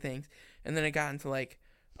these crazy things, and then it got into like,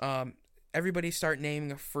 everybody start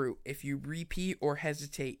naming a fruit. If you repeat or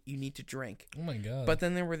hesitate, you need to drink. Oh my god. But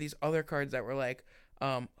then there were these other cards that were like,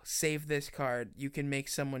 save this card. You can make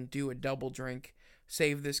someone do a double drink.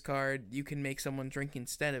 Save this card. You can make someone drink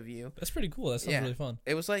instead of you. That's pretty cool. That sounds Yeah. really fun.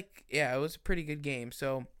 It was like, yeah, it was a pretty good game.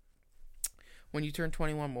 So when you turn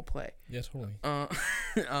 21, we'll play. Yeah, totally.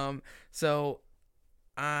 So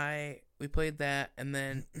we played that, and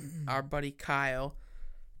then our buddy Kyle.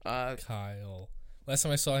 Kyle. Last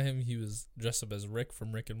time I saw him, he was dressed up as Rick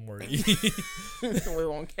from Rick and Morty. We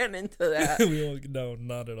won't get into that. No,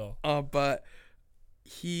 not at all. But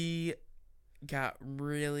he got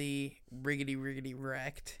really riggedy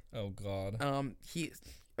wrecked. Oh god.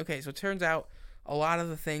 So it turns out a lot of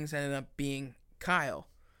the things ended up being Kyle.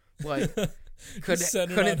 Like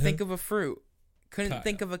couldn't think of a fruit, couldn't Kyle.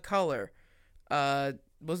 think of a color.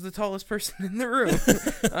 Was the tallest person in the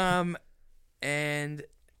room. And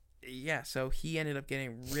yeah, so he ended up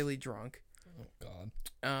getting really drunk. Oh god.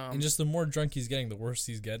 And And just the more drunk he's getting, the worse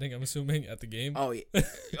he's getting. I'm assuming at the game.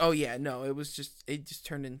 oh yeah, no, it just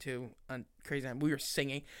turned into a crazy time. We were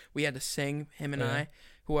singing. We had to sing, him and Yeah. I.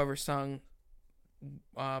 Whoever sung,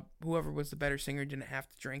 whoever was the better singer didn't have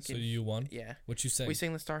to drink. So and, you won. yeah, What you saying? we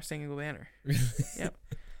sang the Star Spangled Banner. Yep,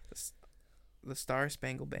 the Star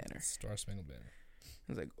Spangled Banner. Star Spangled Banner.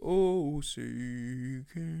 I was like, oh, say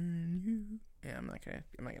can you? Yeah, I'm not gonna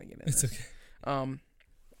get into It's this. okay.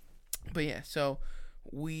 But yeah, so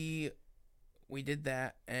we did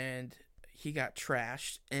that, and he got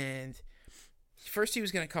trashed. And first, he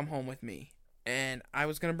was gonna come home with me, and I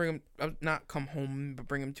was gonna bring him, not come home, but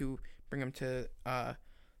bring him to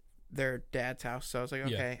their dad's house. So I was like,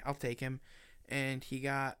 Yeah. okay, I'll take him. And he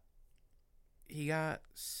got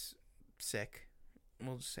sick.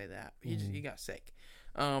 We'll just say that he got sick.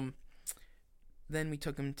 Then we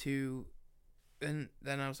took him to. And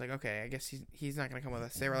then I was like, okay, I guess he's not gonna come with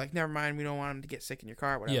us. They were like, never mind, we don't want him to get sick in your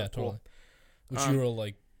car. Whatever. Yeah, Cool. totally. Which you were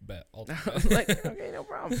like, bet. I'll do I was that. like, okay, no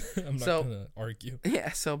problem. I'm not So- gonna argue.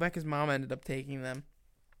 Yeah, so Becca's mom ended up taking them,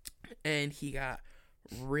 and he got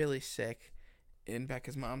really sick in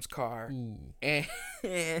Becca's mom's car. Ooh. And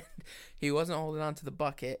he wasn't holding on to the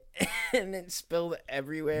bucket, and it spilled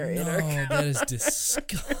everywhere in her car. That is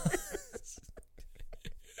disgusting.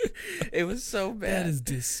 It was so bad. That is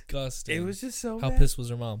disgusting. It was just so How bad. pissed was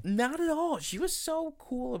her mom? Not at all. She was so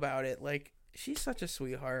cool about it. Like, she's such a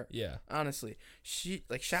sweetheart. Yeah. Honestly. She,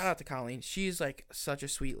 like, shout out to Colleen. She's, like, such a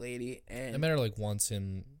sweet lady. And I met her like once,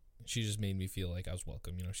 and she just made me feel like I was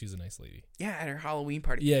welcome. You know, she's a nice lady. yeah, at her Halloween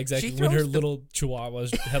party. Yeah, exactly. She When her throws the little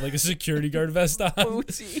chihuahuas had like a security guard vest on.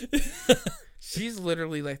 booty. She's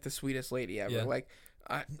literally like the sweetest lady ever. Yeah.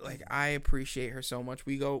 I appreciate her so much.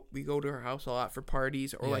 We go to her house a lot for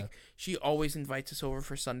parties, or Yeah. like she always invites us over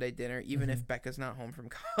for Sunday dinner, even if Becca's not home from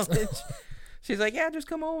college. She's like, yeah, just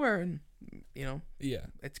come over, and you know, Yeah,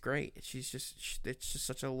 it's great. It's just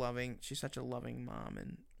such a loving. She's such a loving mom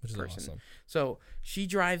and which is person. awesome. So she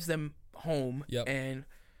drives them home, Yep. and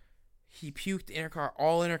he puked in her car,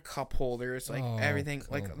 all in her cup holders, like Oh, everything, come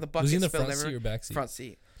like on. the bucket Was he in the spilled front seat everywhere. or back seat? Front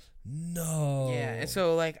seat. No. Yeah, and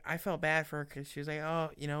so like I felt bad for her because she was like,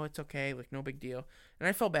 "Oh, you know, it's okay, like no big deal," and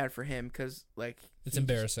I felt bad for him because like It's he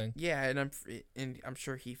embarrassing. Just, yeah, and I'm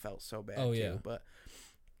sure he felt so bad. Oh, too, yeah. but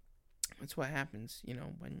that's what happens, you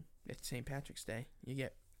know, when it's St. Patrick's Day, you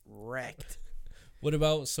get wrecked. What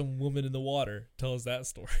about some woman in the water? Tell us that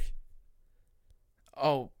story.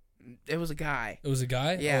 Oh, it was a guy. It was a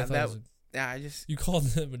guy? Yeah, I thought it was Yeah, I just you called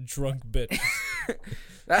him a drunk bitch,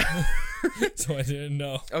 so I didn't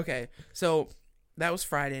know. Okay, so that was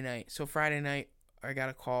Friday night. So Friday night, I got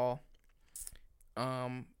a call,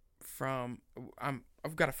 from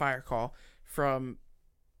I've got a fire call from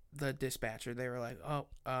the dispatcher. They were like, "Oh,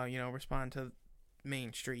 respond to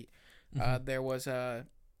Main Street. Mhm. There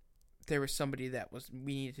was somebody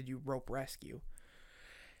we needed to do rope rescue."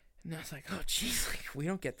 And I was like, "Oh, jeez, like we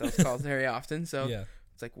don't get those calls very often." So Yeah.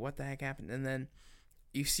 it's like, what the heck happened? And then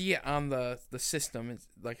you see it on the system. It's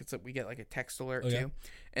like we get like a text alert Okay. too,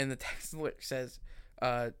 and the text alert says,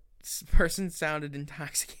 "Person sounded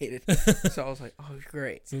intoxicated." So I was like, "Oh,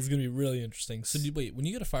 great." So it's gonna be really interesting. So wait, when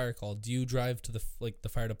you get a fire call, do you drive to the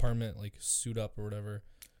fire department, like suit up or whatever?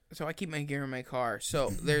 So I keep my gear in my car.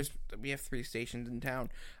 So we have 3 stations in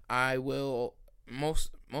town. I will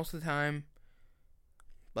most of the time,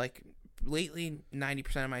 like lately,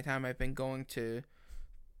 90% of my time I've been going to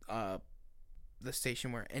the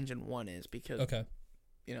station where Engine 1 is, because Okay.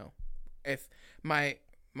 you know, if my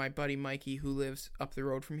buddy Mikey, who lives up the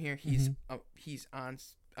road from here, he's on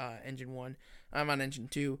Engine 1. I'm on Engine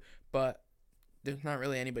 2, but there's not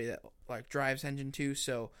really anybody that like drives Engine 2,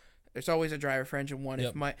 so there's always a driver for Engine 1.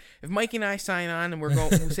 Yep. If Mikey and I sign on and we're going,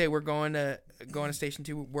 we say we're going to Station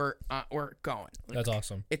 2, we're going. Like, That's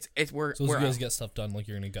awesome. We're So as you guys out. get stuff done, like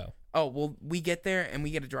you're gonna go. Oh, well, we get there and we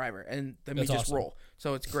get a driver, and then That's we just awesome. roll.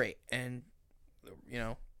 So it's great. And, you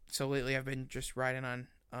know, so lately I've been just riding on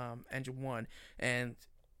Engine 1.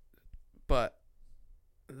 But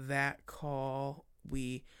that call,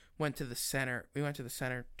 we went to the center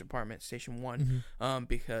department, Station 1,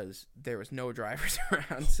 because there was no drivers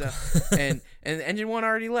around. So and Engine 1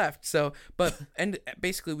 already left. So, and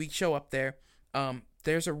basically we show up there.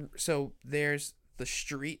 There's the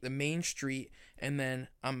street, the main street, and then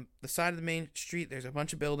on the side of the main street there's a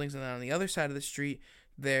bunch of buildings, and then on the other side of the street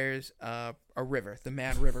there's a river. The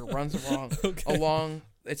Mad River runs along. Okay.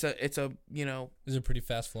 It's a you know, Is it pretty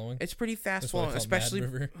fast flowing? it's pretty fast That's why they flowing, call it Mad especially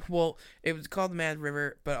River? well, it was called the Mad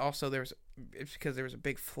River, but also it's because there was a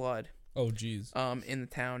big flood Oh, geez. in the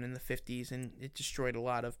town in the 50s, and it destroyed a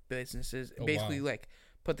lot of businesses. Oh, Basically, wow. like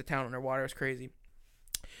put the town underwater. It was crazy.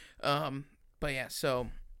 But yeah, so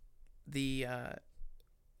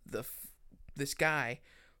this guy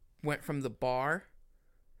went from the bar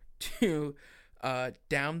to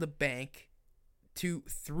down the bank to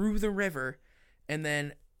through the river, and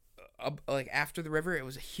then like after the river it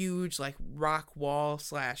was a huge like rock wall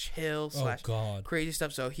 / hill Oh, God. crazy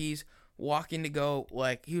stuff. So he's walking to go,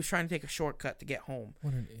 like he was trying to take a shortcut to get home.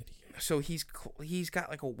 What an idiot. So he's got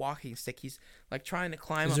like a walking stick. He's like trying to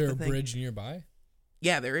climb Is up there the a thing. bridge nearby?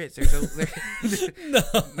 Yeah, there is. No.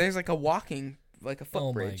 There's like a walking, like a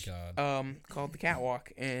Oh, my footbridge, God. called the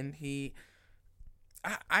catwalk, and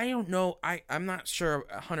I don't know. I'm not sure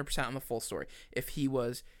 100% on the full story. If he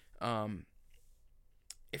was,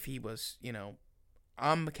 you know,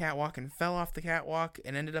 on the catwalk and fell off the catwalk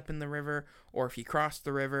and ended up in the river, or if he crossed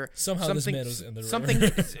the river. Somehow this man was in the river. Something.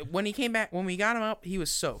 When he came back, when we got him up, he was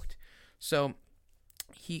soaked. So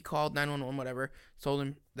he called 911, whatever, told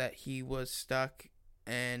him that he was stuck,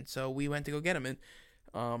 and so we went to go get him,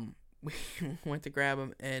 and we went to grab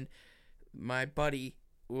him, and my buddy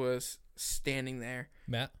was standing there.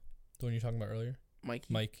 Matt, the one you were talking about earlier? Mikey.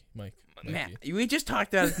 Mike. Matt. We just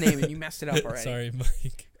talked about his name and you messed it up already. Sorry,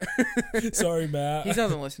 Mike. Sorry, Matt. He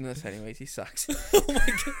doesn't listen to this anyways. He sucks. Oh my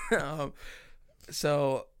god.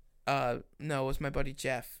 No, it was my buddy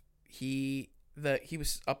Jeff. He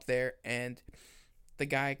was up there and the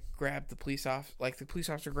guy grabbed the police officer. Like the police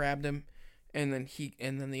officer grabbed him, and then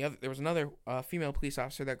there was another female police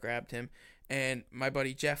officer that grabbed him, and my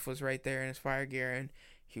buddy Jeff was right there in his fire gear, and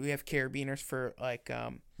we have carabiners for like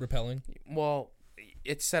repelling. Well,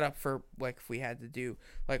 it's set up for like if we had to do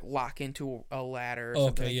like lock into a ladder or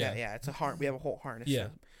something like that. Yeah, it's a harness. We have a whole harness. Yeah.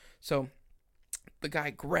 System. So the guy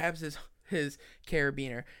grabs his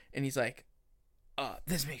carabiner and he's like,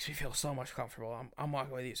 this makes me feel so much comfortable. I'm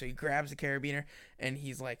walking with you. So he grabs the carabiner and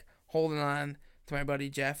he's like holding on to my buddy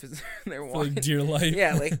Jeff as they're walking. For dear life.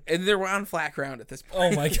 Yeah, like, and they're on flat ground at this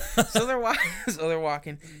point. Oh my god. So they're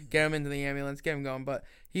walking, get him into the ambulance, get him going. But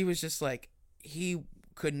he was just like, he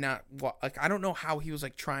could not walk. Like, I don't know how he was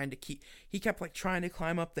like trying to he kept like trying to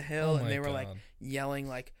climb up the hill, and they were like yelling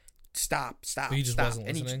like, stop, But he just stop. wasn't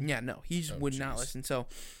listening? He just would not listen. So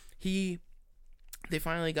they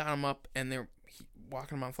finally got him up, and they're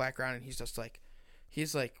walking him on flat ground, and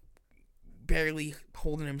he's like barely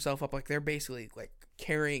holding himself up. Like they're basically like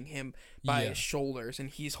carrying him by his shoulders, and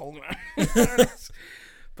he's holding on.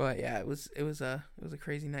 But yeah, it was a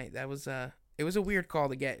crazy night. That was it was a weird call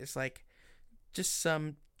to get. It's like just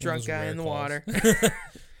some drunk guy in the water.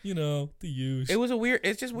 You know, the use.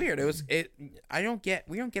 It's just weird. We don't get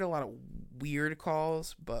a lot of weird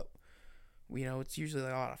calls, but you know, it's usually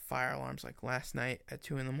like a lot of fire alarms. Like last night at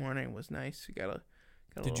 2 a.m. was nice. We got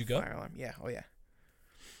a Did you go? Fire alarm. Yeah. Oh yeah.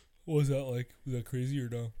 What was that like? Was that crazy or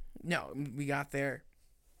no? No, we got there,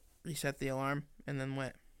 reset the alarm, and then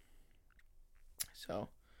went. So,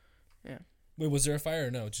 yeah. Wait, was there a fire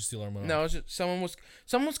or no? Just the alarm went off? No, it was just someone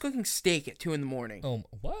was cooking steak at 2 a.m. Oh,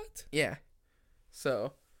 what? Yeah.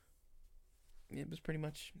 So, that was pretty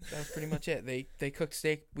much it. They cooked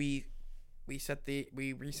steak. We reset the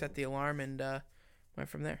alarm and went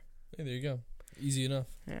from there. Hey, there you go. Easy enough.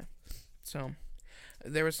 Yeah. So,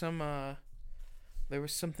 there was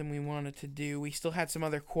something we wanted to do. We still had some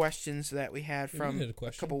other questions that we had from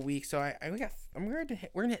a couple weeks. So we're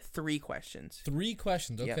gonna hit 3 questions. 3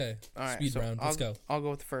 questions. Okay. Yep. All right. Speed round. Let's go. I'll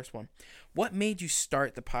go with the first one. What made you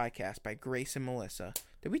start the podcast by Grace and Melissa?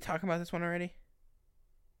 Did we talk about this one already?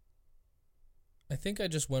 I think I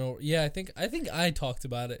just went over. Yeah, I think I talked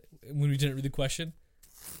about it when we didn't read the question.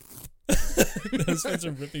 That was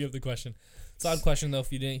Spencer ripping up the question. It's an odd question though.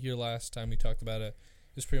 If you didn't hear last time we talked about it,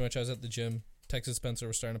 it was pretty much I was at the gym. Texted Spencer,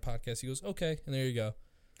 we're starting a podcast. He goes, okay, and there you go.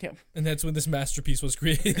 Yep. And that's when this masterpiece was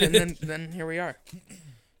created. And then here we are.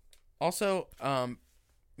 Also,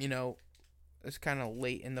 you know, it's kind of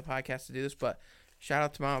late in the podcast to do this, but shout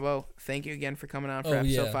out to Mambo. Thank you again for coming on for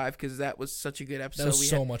episode 5 because that was such a good episode. That was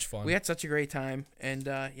so much fun. We had such a great time, and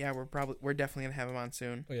yeah, we're definitely gonna have him on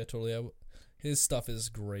soon. Oh yeah, totally. His stuff is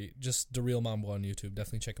great. Just The Real Mambo on YouTube.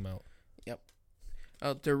 Definitely check him out. Yep.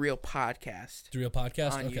 Oh, The Real Podcast. The Real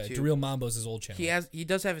Podcast? On okay. YouTube. The Real Mambo is his old channel. He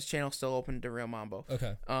does have his channel still open, The Real Mambo.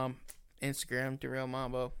 Okay. Instagram, The Real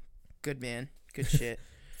Mambo. Good man. Good shit.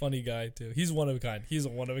 Funny guy too. He's one of a kind. He's a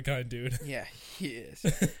one of a kind dude. Yeah, he is.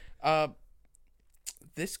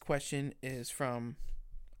 This question is from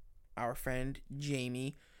our friend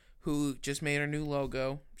Jamie, who just made our new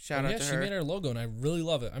logo. Shout out to her. She made our logo, and I really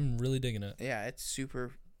love it. I'm really digging it. Yeah, it's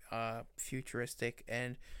super futuristic,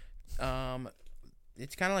 and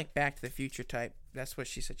it's kind of like Back to the Future type. That's what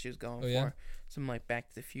she said she was going for. Something like Back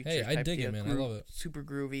to the Future. Hey, type I dig it, man. I love it. Super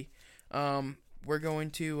groovy. We're going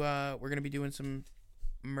to be doing some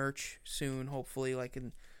merch soon, hopefully, like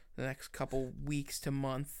in the next couple weeks to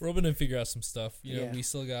month. We're hoping to figure out some stuff. You know, we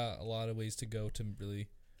still got a lot of ways to go to really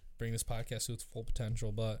bring this podcast to its full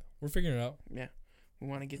potential, but we're figuring it out. Yeah. We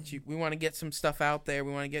want to get some stuff out there.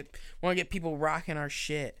 We want to get people rocking our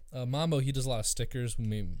shit. Mambo, he does a lot of stickers.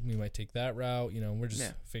 We might take that route. You know, we're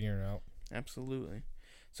just figuring it out. Absolutely.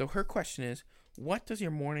 So her question is, what does your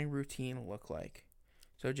morning routine look like?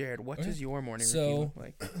 So Jared, what does your morning routine look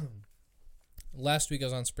like? Last week I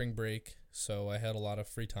was on spring break, so I had a lot of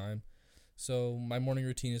free time. So my morning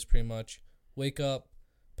routine is pretty much wake up,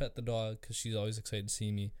 pet the dog because she's always excited to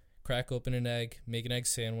see me, crack open an egg, make an egg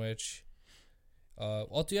sandwich.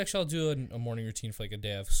 I'll do a morning routine for like a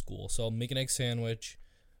day of school. So I'll make an egg sandwich.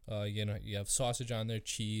 You know, you have sausage on there,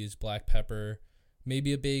 cheese, black pepper,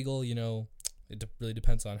 maybe a bagel. You know, it really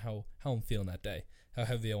depends on how I'm feeling that day, how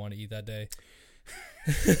heavy I want to eat that day.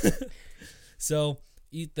 So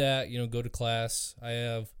eat that. You know, go to class. I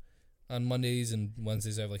have on Mondays and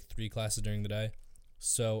Wednesdays I have like 3 classes during the day.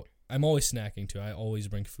 So I'm always snacking too. I always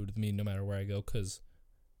bring food with me no matter where I go because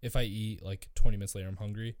if I eat like 20 minutes later, I'm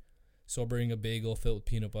hungry. So I'll bring a bagel filled with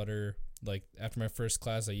peanut butter. Like after my first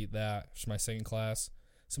class, I eat that. After my second class,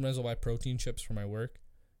 sometimes I'll buy protein chips for my work,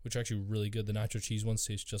 which are actually really good. The nacho cheese ones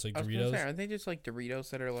taste just like I was Doritos. gonna say, aren't they just like Doritos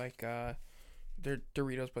that are like they're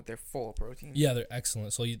Doritos but they're full of protein? Yeah, they're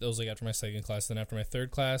excellent. So I'll eat those like after my second class. Then after my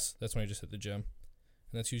third class, that's when I just hit the gym,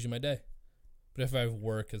 and that's usually my day. But if I have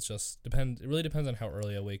work, it's just depends. It really depends on how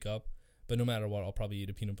early I wake up. But no matter what, I'll probably eat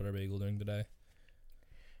a peanut butter bagel during the day.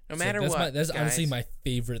 No matter what, that's guys, honestly my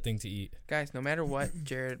favorite thing to eat. Guys, no matter what,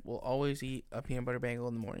 Jared will always eat a peanut butter bagel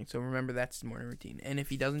in the morning. So remember, that's the morning routine. And if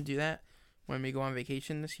he doesn't do that when we go on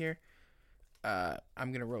vacation this year,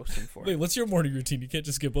 I'm gonna roast him for Wait, it. what's your morning routine? You can't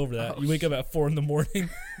just skip over that. Oh, You wake up at 4 a.m.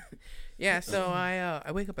 Yeah, so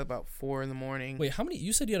I wake up at about 4 a.m. Wait, how many?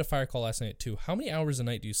 You said you had a fire call last night too. How many hours a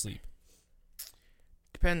night do you sleep?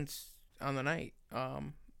 Depends on the night.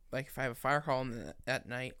 Like if I have a fire call at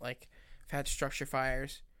night, like I've had structure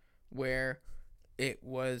fires where it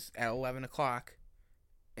was at 11 o'clock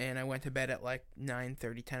and I went to bed at like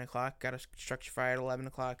 9:30, 10 o'clock, got a structure fire at 11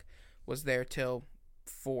 o'clock, was there till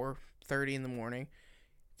 4:30 in the morning,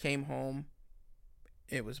 came home.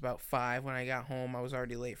 It was about 5 when I got home. I was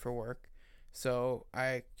already late for work. So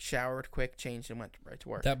I showered quick, changed, and went right to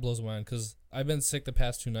work. That blows my mind because I've been sick the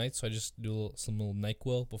past 2 nights, so I just do some little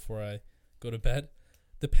NyQuil before I go to bed.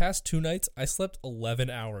 The past 2 nights, I slept 11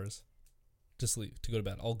 hours to go to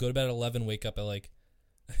bed. I'll go to bed at 11, wake up at like,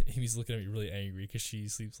 Amy's looking at me really angry because she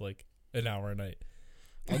sleeps like an hour a night.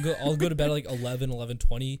 I'll go to bed at like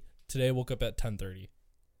 11:20. Today I woke up at 10:30.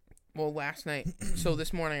 Well, last night, so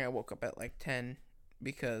this morning I woke up at like 10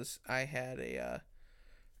 because I had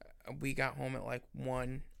we got home at like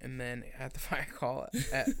 1 and then had the fire call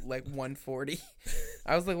at like 1:40.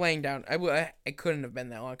 I was like laying down. I couldn't have been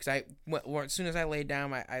that long because as soon as I laid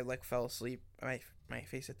down, I like fell asleep. My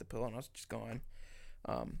face hit the pillow and I was just gone.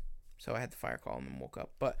 So I had the fire call and then woke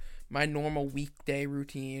up. But my normal weekday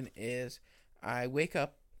routine is I wake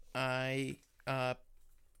up, I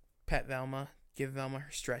pet Velma, give Velma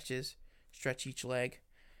her stretches, stretch each leg,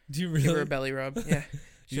 Do you really? give her a belly rub. Yeah.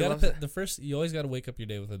 You always gotta wake up your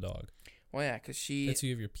day with a dog. Well, yeah, because That's how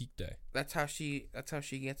you have your peak day. That's how she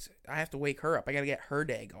gets. I have to wake her up. I gotta get her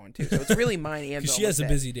day going too. So it's really mine and Because she has a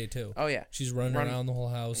Velma's day. busy day too. Oh yeah, She's running around the whole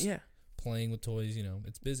house. yeah. Playing with toys.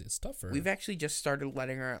 It's busy. It's tough for her. We've actually just started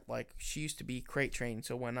letting her, like, she used to be crate trained.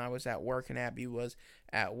 So when I was at work and Abby was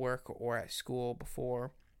at work or at school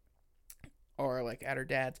before, or like at her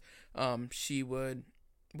dad's, we would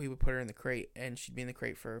put her in the crate and she'd be in the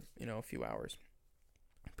crate for a few hours.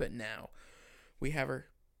 But now we have her.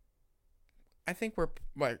 I think we're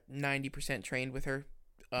like 90% trained with her.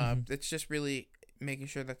 It's just really making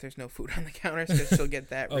sure that there's no food on the counters because she'll get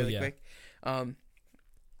that really quick.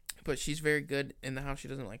 But she's very good in the house. She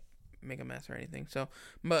doesn't like make a mess or anything. So,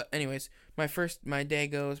 but anyways, my day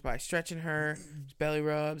goes by stretching her, belly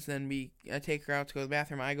rubs. Then I take her out to go to the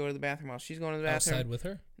bathroom. I go to the bathroom while she's going to the bathroom. Outside with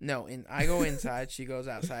her? No, I go inside. She goes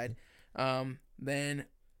outside. Then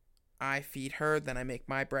I feed her. Then I make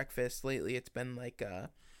my breakfast. Lately, it's been like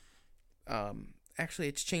actually,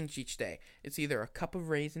 it's changed each day. It's either a cup of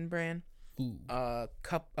Raisin Bran, half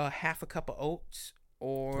a cup of oats,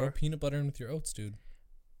 or throw peanut butter in with your oats, dude.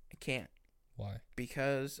 I can't. Why?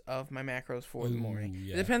 Because of my macros for the morning.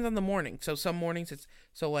 Yeah. It depends on the morning. So some mornings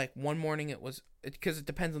like one morning because it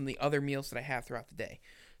depends on the other meals that I have throughout the day.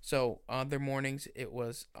 So other mornings it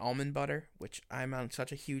was almond butter, which I'm on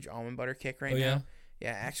such a huge almond butter kick right now.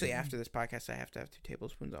 Yeah, actually after this podcast I have to have 2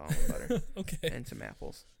 tablespoons of almond butter. Okay. And some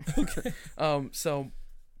apples. Okay. So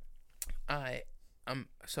I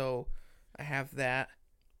have that.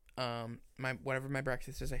 Whatever my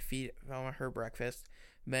breakfast is, I feed Velma her breakfast.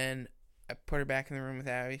 Then I put her back in the room with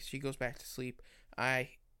Abby. She goes back to sleep. I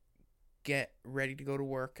get ready to go to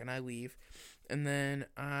work and I leave. And then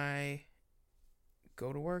I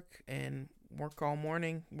go to work and work all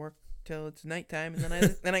morning, work till it's nighttime, and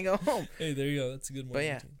then I go home. Hey, there you go. That's a good one. But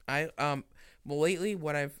yeah, well lately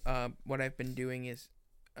what I've been doing is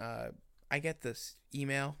I get this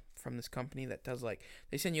email from this company that does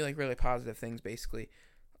they send you really positive things basically.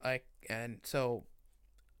 And so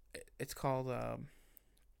it's called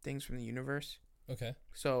Things from the Universe. Okay.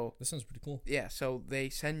 So that sounds pretty cool. Yeah, so they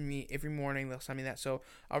send me every morning. They'll send me that. So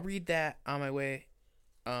I'll read that on my way,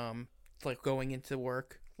 going into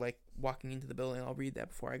work, walking into the building. I'll read that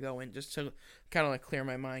before I go in, just to kind of clear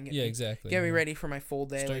my mind. Exactly. Get me ready for my full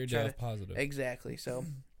day. Start your day off positive. Exactly. So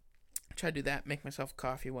try to do that. Make myself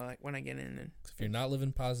coffee when I get in. And if you're not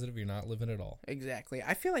living positive, you're not living at all. Exactly.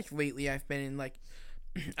 I feel like lately I've been in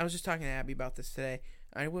I was just talking to Abby about this today.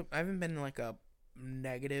 I haven't been in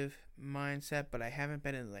negative mindset, but I haven't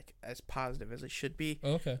been in like as positive as I should be.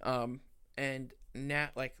 Okay. And now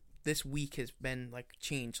like this week has been like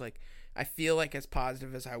changed. Like I feel like as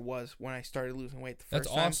positive as I was when I started losing weight the first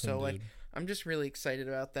That's time. awesome, So dude. like I'm just really excited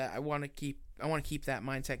about that. I want to keep that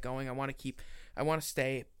mindset going. I want to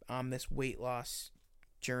stay on this weight loss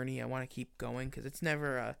journey. I want to keep going because it's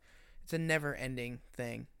a never ending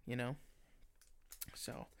thing, you know.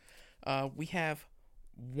 So, we have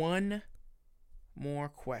one more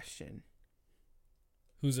question.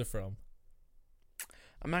 Who's it from?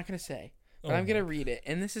 I'm not gonna say, but Oh I'm gonna my- read it,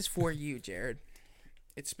 and this is for you, Jared.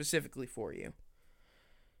 It's specifically for you.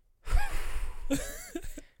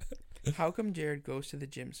 How come Jared goes to the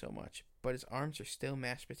gym so much, but his arms are still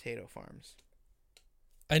mashed potato farms?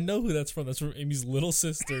 I know who that's from. That's from Amy's little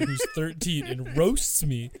sister, who's 13 and roasts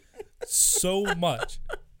me so much.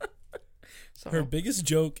 So, Her biggest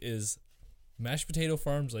joke is mashed potato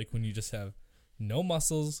farms, like when you just have no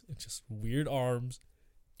muscles and just weird arms.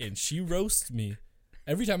 And she roasts me.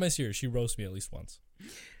 Every time I see her, she roasts me at least once.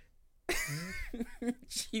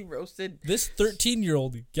 she roasted. This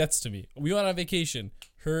 13-year-old gets to me. We went on vacation.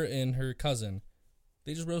 Her and her cousin,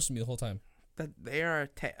 they just roasted me the whole time. That they are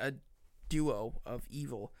a duo of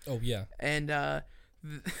evil. Oh, yeah. And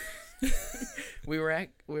we were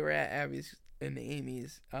at Abby's and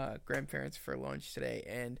Amy's grandparents for lunch today,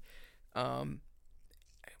 and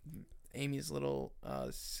Amy's little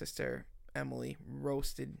sister Emily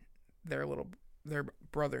roasted their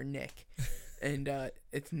brother Nick, and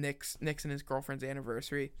it's Nick's and his girlfriend's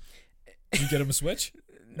anniversary. Did you get him a Switch?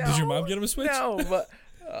 No, Did your mom get him a Switch? No, but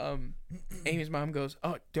Amy's mom goes,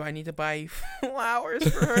 "Oh, do I need to buy you flowers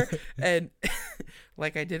for her?" And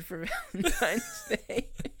like I did for Valentine's Day.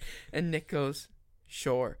 And Nick goes,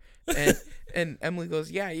 "Sure." And Emily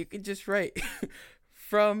goes, "Yeah, you can just write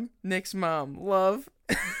from Nick's mom, love,"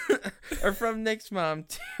 or from Nick's mom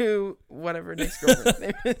to whatever Nick's girlfriend's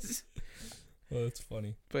name is. Oh, that's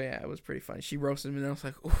funny. But yeah, it was pretty funny. She roasted me, and I was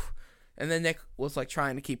like, "Oof." And then Nick was like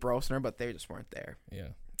trying to keep roasting her, but they just weren't there. Yeah.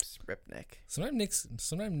 Just rip Nick.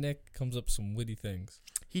 Sometimes Nick comes up with some witty things.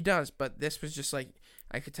 He does, but this was just like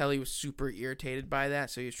I could tell he was super irritated by that,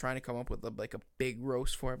 so he was trying to come up with a big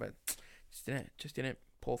roast for it, but just didn't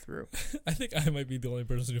pull through. I think I might be the only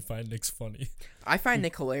person who find Nick's funny. I find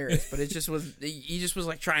Nick hilarious, but it just was he just was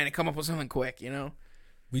like trying to come up with something quick, you know?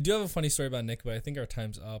 We do have a funny story about Nick, but I think our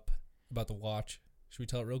time's up about the watch. Should we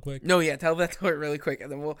tell it real quick? No, yeah, tell that story really quick,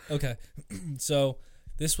 and then we'll. Okay. So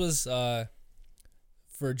this was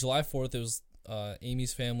for July 4th. It was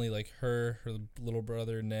Amy's family, like her little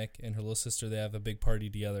brother Nick, and her little sister. They have a big party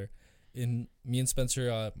together. And me and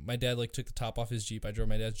Spencer, my dad took the top off his Jeep. I drove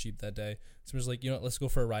my dad's Jeep that day. So I was like, you know what, let's go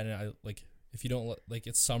for a ride. And if you don't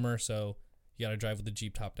it's summer, so you gotta drive with the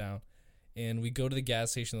Jeep top down. And we go to the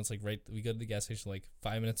gas station. That's we go to the gas station like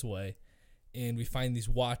 5 minutes away, and we find these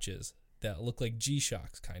watches that look like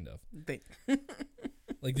G-Shocks, kind of.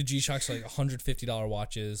 Like the G-Shocks are like $150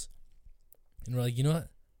 watches. And we're like, you know what?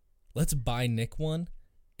 Let's buy Nick one,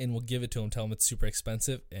 and we'll give it to him, tell him it's super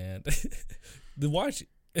expensive. And the watch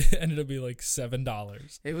ended up being like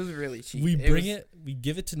 $7. It was really cheap. We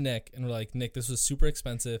give it to Nick, and we're like, Nick, this was super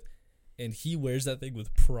expensive. And he wears that thing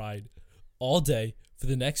with pride all day for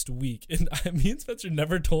the next week. And me and Spencer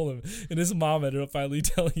never told him. And his mom ended up finally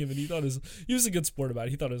telling him, and he was a good sport about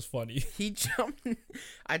it. He thought it was funny. He jumped.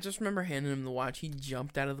 I just remember handing him the watch. He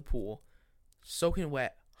jumped out of the pool, soaking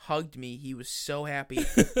wet, hugged me. He was so happy.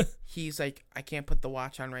 He's like, I can't put the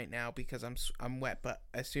watch on right now because I'm wet, but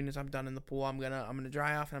as soon as I'm done in the pool, I'm gonna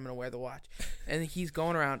dry off and I'm gonna wear the watch. And he's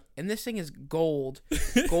going around, and this thing is gold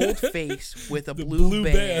face with a blue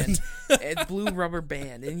band. It's blue rubber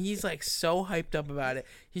band, and he's like so hyped up about it.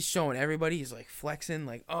 He's showing everybody. He's like flexing,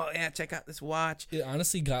 like, oh yeah, check out this watch. It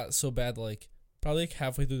honestly got so bad, probably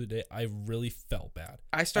halfway through the day, I really felt bad.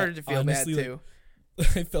 I started to feel bad too.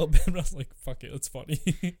 I felt bad, but I was like, fuck it, it's funny.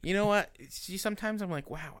 You know what? See, sometimes I'm like,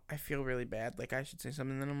 wow, I feel really bad. Like, I should say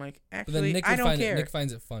something. And then I'm like, But actually, then Nick I don't care. Nick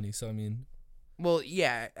finds it funny, so I mean. Well,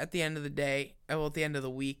 yeah, at the end of the day, at the end of the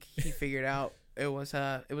week, he figured out it was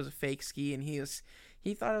a fake ski, and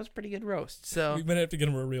he thought it was a pretty good roast. So We might have to get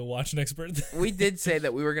him a real watch next birthday. we did say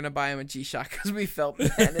that we were going to buy him a G-Shock because we felt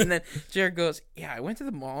bad. And then Jared goes, yeah, I went to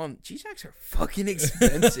the mall, and G-Shocks are fucking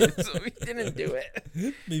expensive, so we didn't do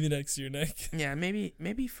it. Maybe next year, Nick. Yeah,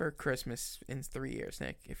 maybe for Christmas in 3 years,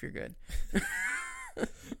 Nick, if you're good.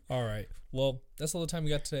 All right. Well, that's all the time we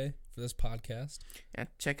got today for this podcast. Yeah,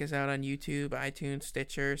 check us out on YouTube, iTunes,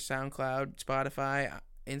 Stitcher, SoundCloud, Spotify,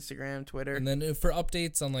 Instagram, Twitter. And then for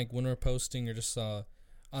updates on when we're posting, or just on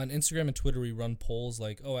Instagram and Twitter, we run polls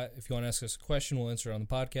if you want to ask us a question, we'll answer it on the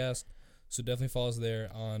podcast. So definitely follow us there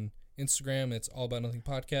on Instagram, it's All About Nothing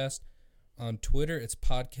Podcast. On Twitter, it's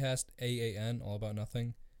Podcast AAN, All About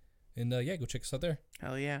Nothing. And yeah, go check us out there.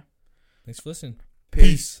 Hell yeah. Thanks for listening.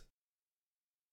 Peace.